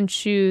purses and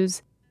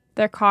shoes,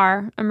 their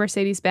car, a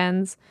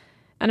Mercedes-Benz,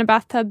 and a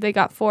bathtub they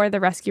got 4 of the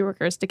rescue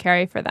workers to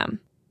carry for them.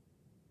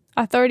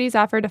 Authorities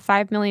offered a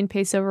 5 million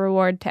peso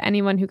reward to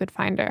anyone who could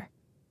find her.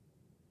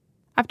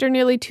 After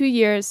nearly 2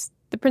 years,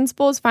 the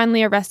principal was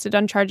finally arrested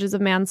on charges of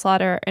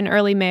manslaughter in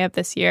early May of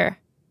this year.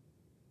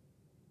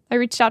 I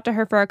reached out to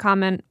her for a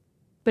comment,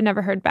 but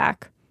never heard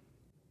back.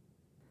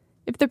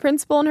 If the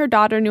principal and her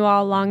daughter knew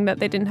all along that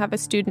they didn't have a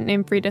student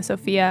named Frida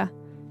Sofia,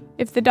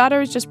 if the daughter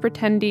was just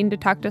pretending to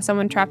talk to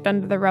someone trapped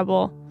under the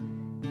rubble,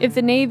 if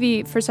the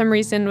Navy, for some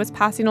reason, was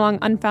passing along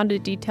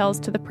unfounded details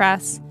to the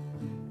press,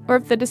 or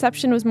if the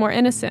deception was more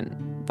innocent,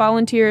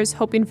 volunteers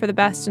hoping for the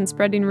best and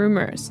spreading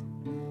rumors.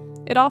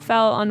 It all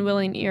fell on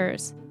willing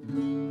ears.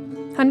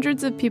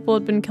 Hundreds of people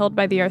had been killed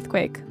by the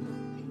earthquake.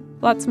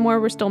 Lots more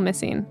were still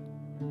missing.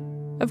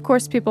 Of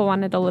course, people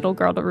wanted a little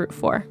girl to root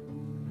for.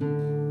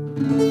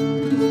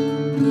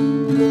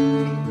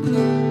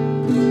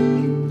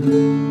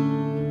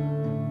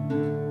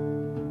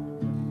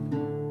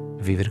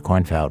 Viva de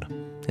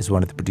Kornfeld is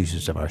one of the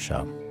producers of our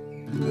show.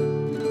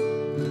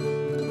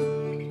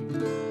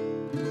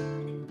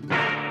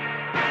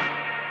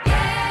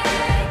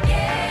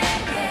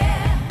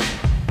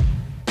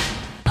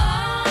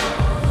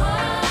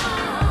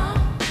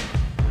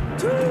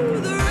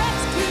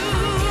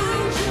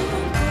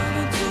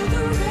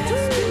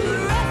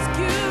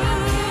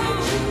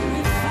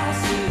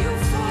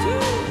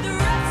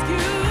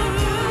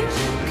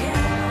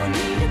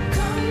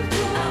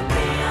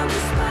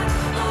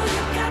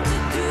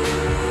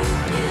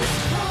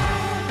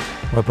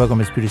 Our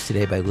program is produced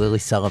today by Lily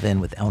Sullivan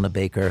with Elna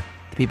Baker.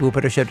 The people who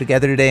put our show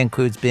together today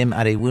includes Bim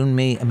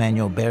Adewunmi,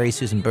 Emmanuel Berry,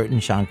 Susan Burton,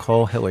 Sean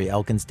Cole, Hillary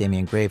Elkins,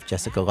 Damian Grave,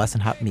 Jessica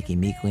Lessenhop, Miki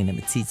Meek, Lena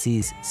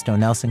Mitsitzis, Stone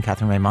Nelson,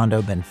 Catherine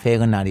Raimondo, Ben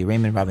Phelan, Nadi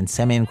Raymond, Robin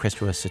Semyon,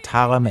 Christopher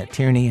Satala, Matt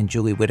Tierney, and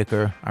Julie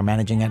Whitaker. Our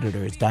managing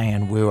editor is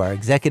Diane Wu. Our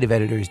executive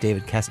editor is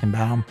David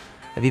Kestenbaum.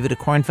 Aviva de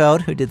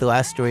Kornfeld, who did the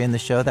last story in the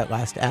show, that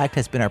last act,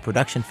 has been our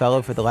production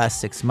fellow for the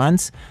last 6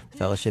 months. The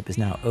fellowship is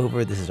now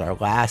over. This is our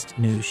last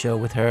news show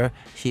with her.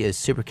 She is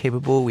super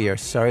capable. We are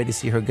sorry to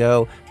see her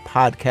go.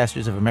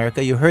 Podcasters of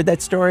America, you heard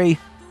that story?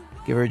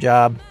 Give her a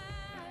job.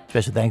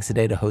 Special thanks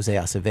today to Jose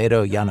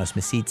Acevedo, Janos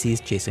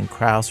Misitzis, Jason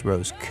Krause,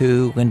 Rose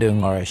Koo, Linda and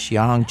Laura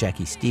Xiong,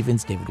 Jackie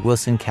Stevens, David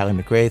Wilson, Callie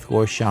McGrath,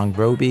 Laura Xiong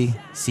Roby,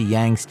 Si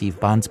Yang, Steve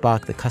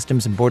Bonsbach, the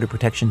Customs and Border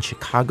Protection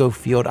Chicago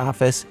Field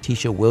Office,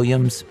 Tisha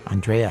Williams,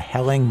 Andrea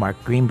Helling, Mark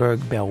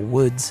Greenberg, Belle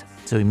Woods,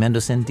 Zoe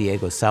Mendelson,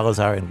 Diego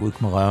Salazar, and Luke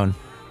Malone.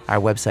 Our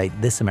website,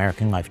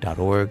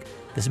 thisamericanlife.org.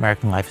 This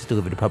American Life is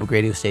delivered to public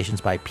radio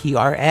stations by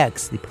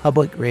PRX, the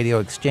Public Radio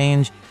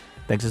Exchange.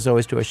 Thanks as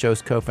always to our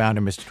show's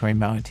co-founder, Mr. Twain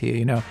Malatia.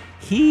 You know,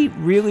 he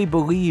really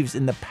believes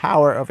in the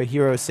power of a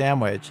hero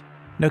sandwich.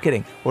 No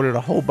kidding. Ordered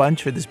a whole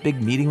bunch for this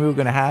big meeting we were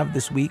going to have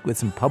this week with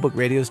some public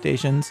radio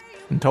stations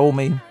and told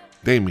me.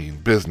 They mean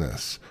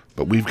business,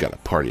 but we've got a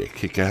party of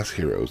kick-ass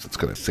heroes that's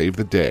going to save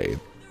the day.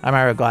 I'm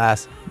Ira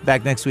Glass.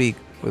 Back next week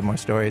with more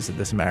stories of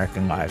This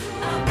American Life.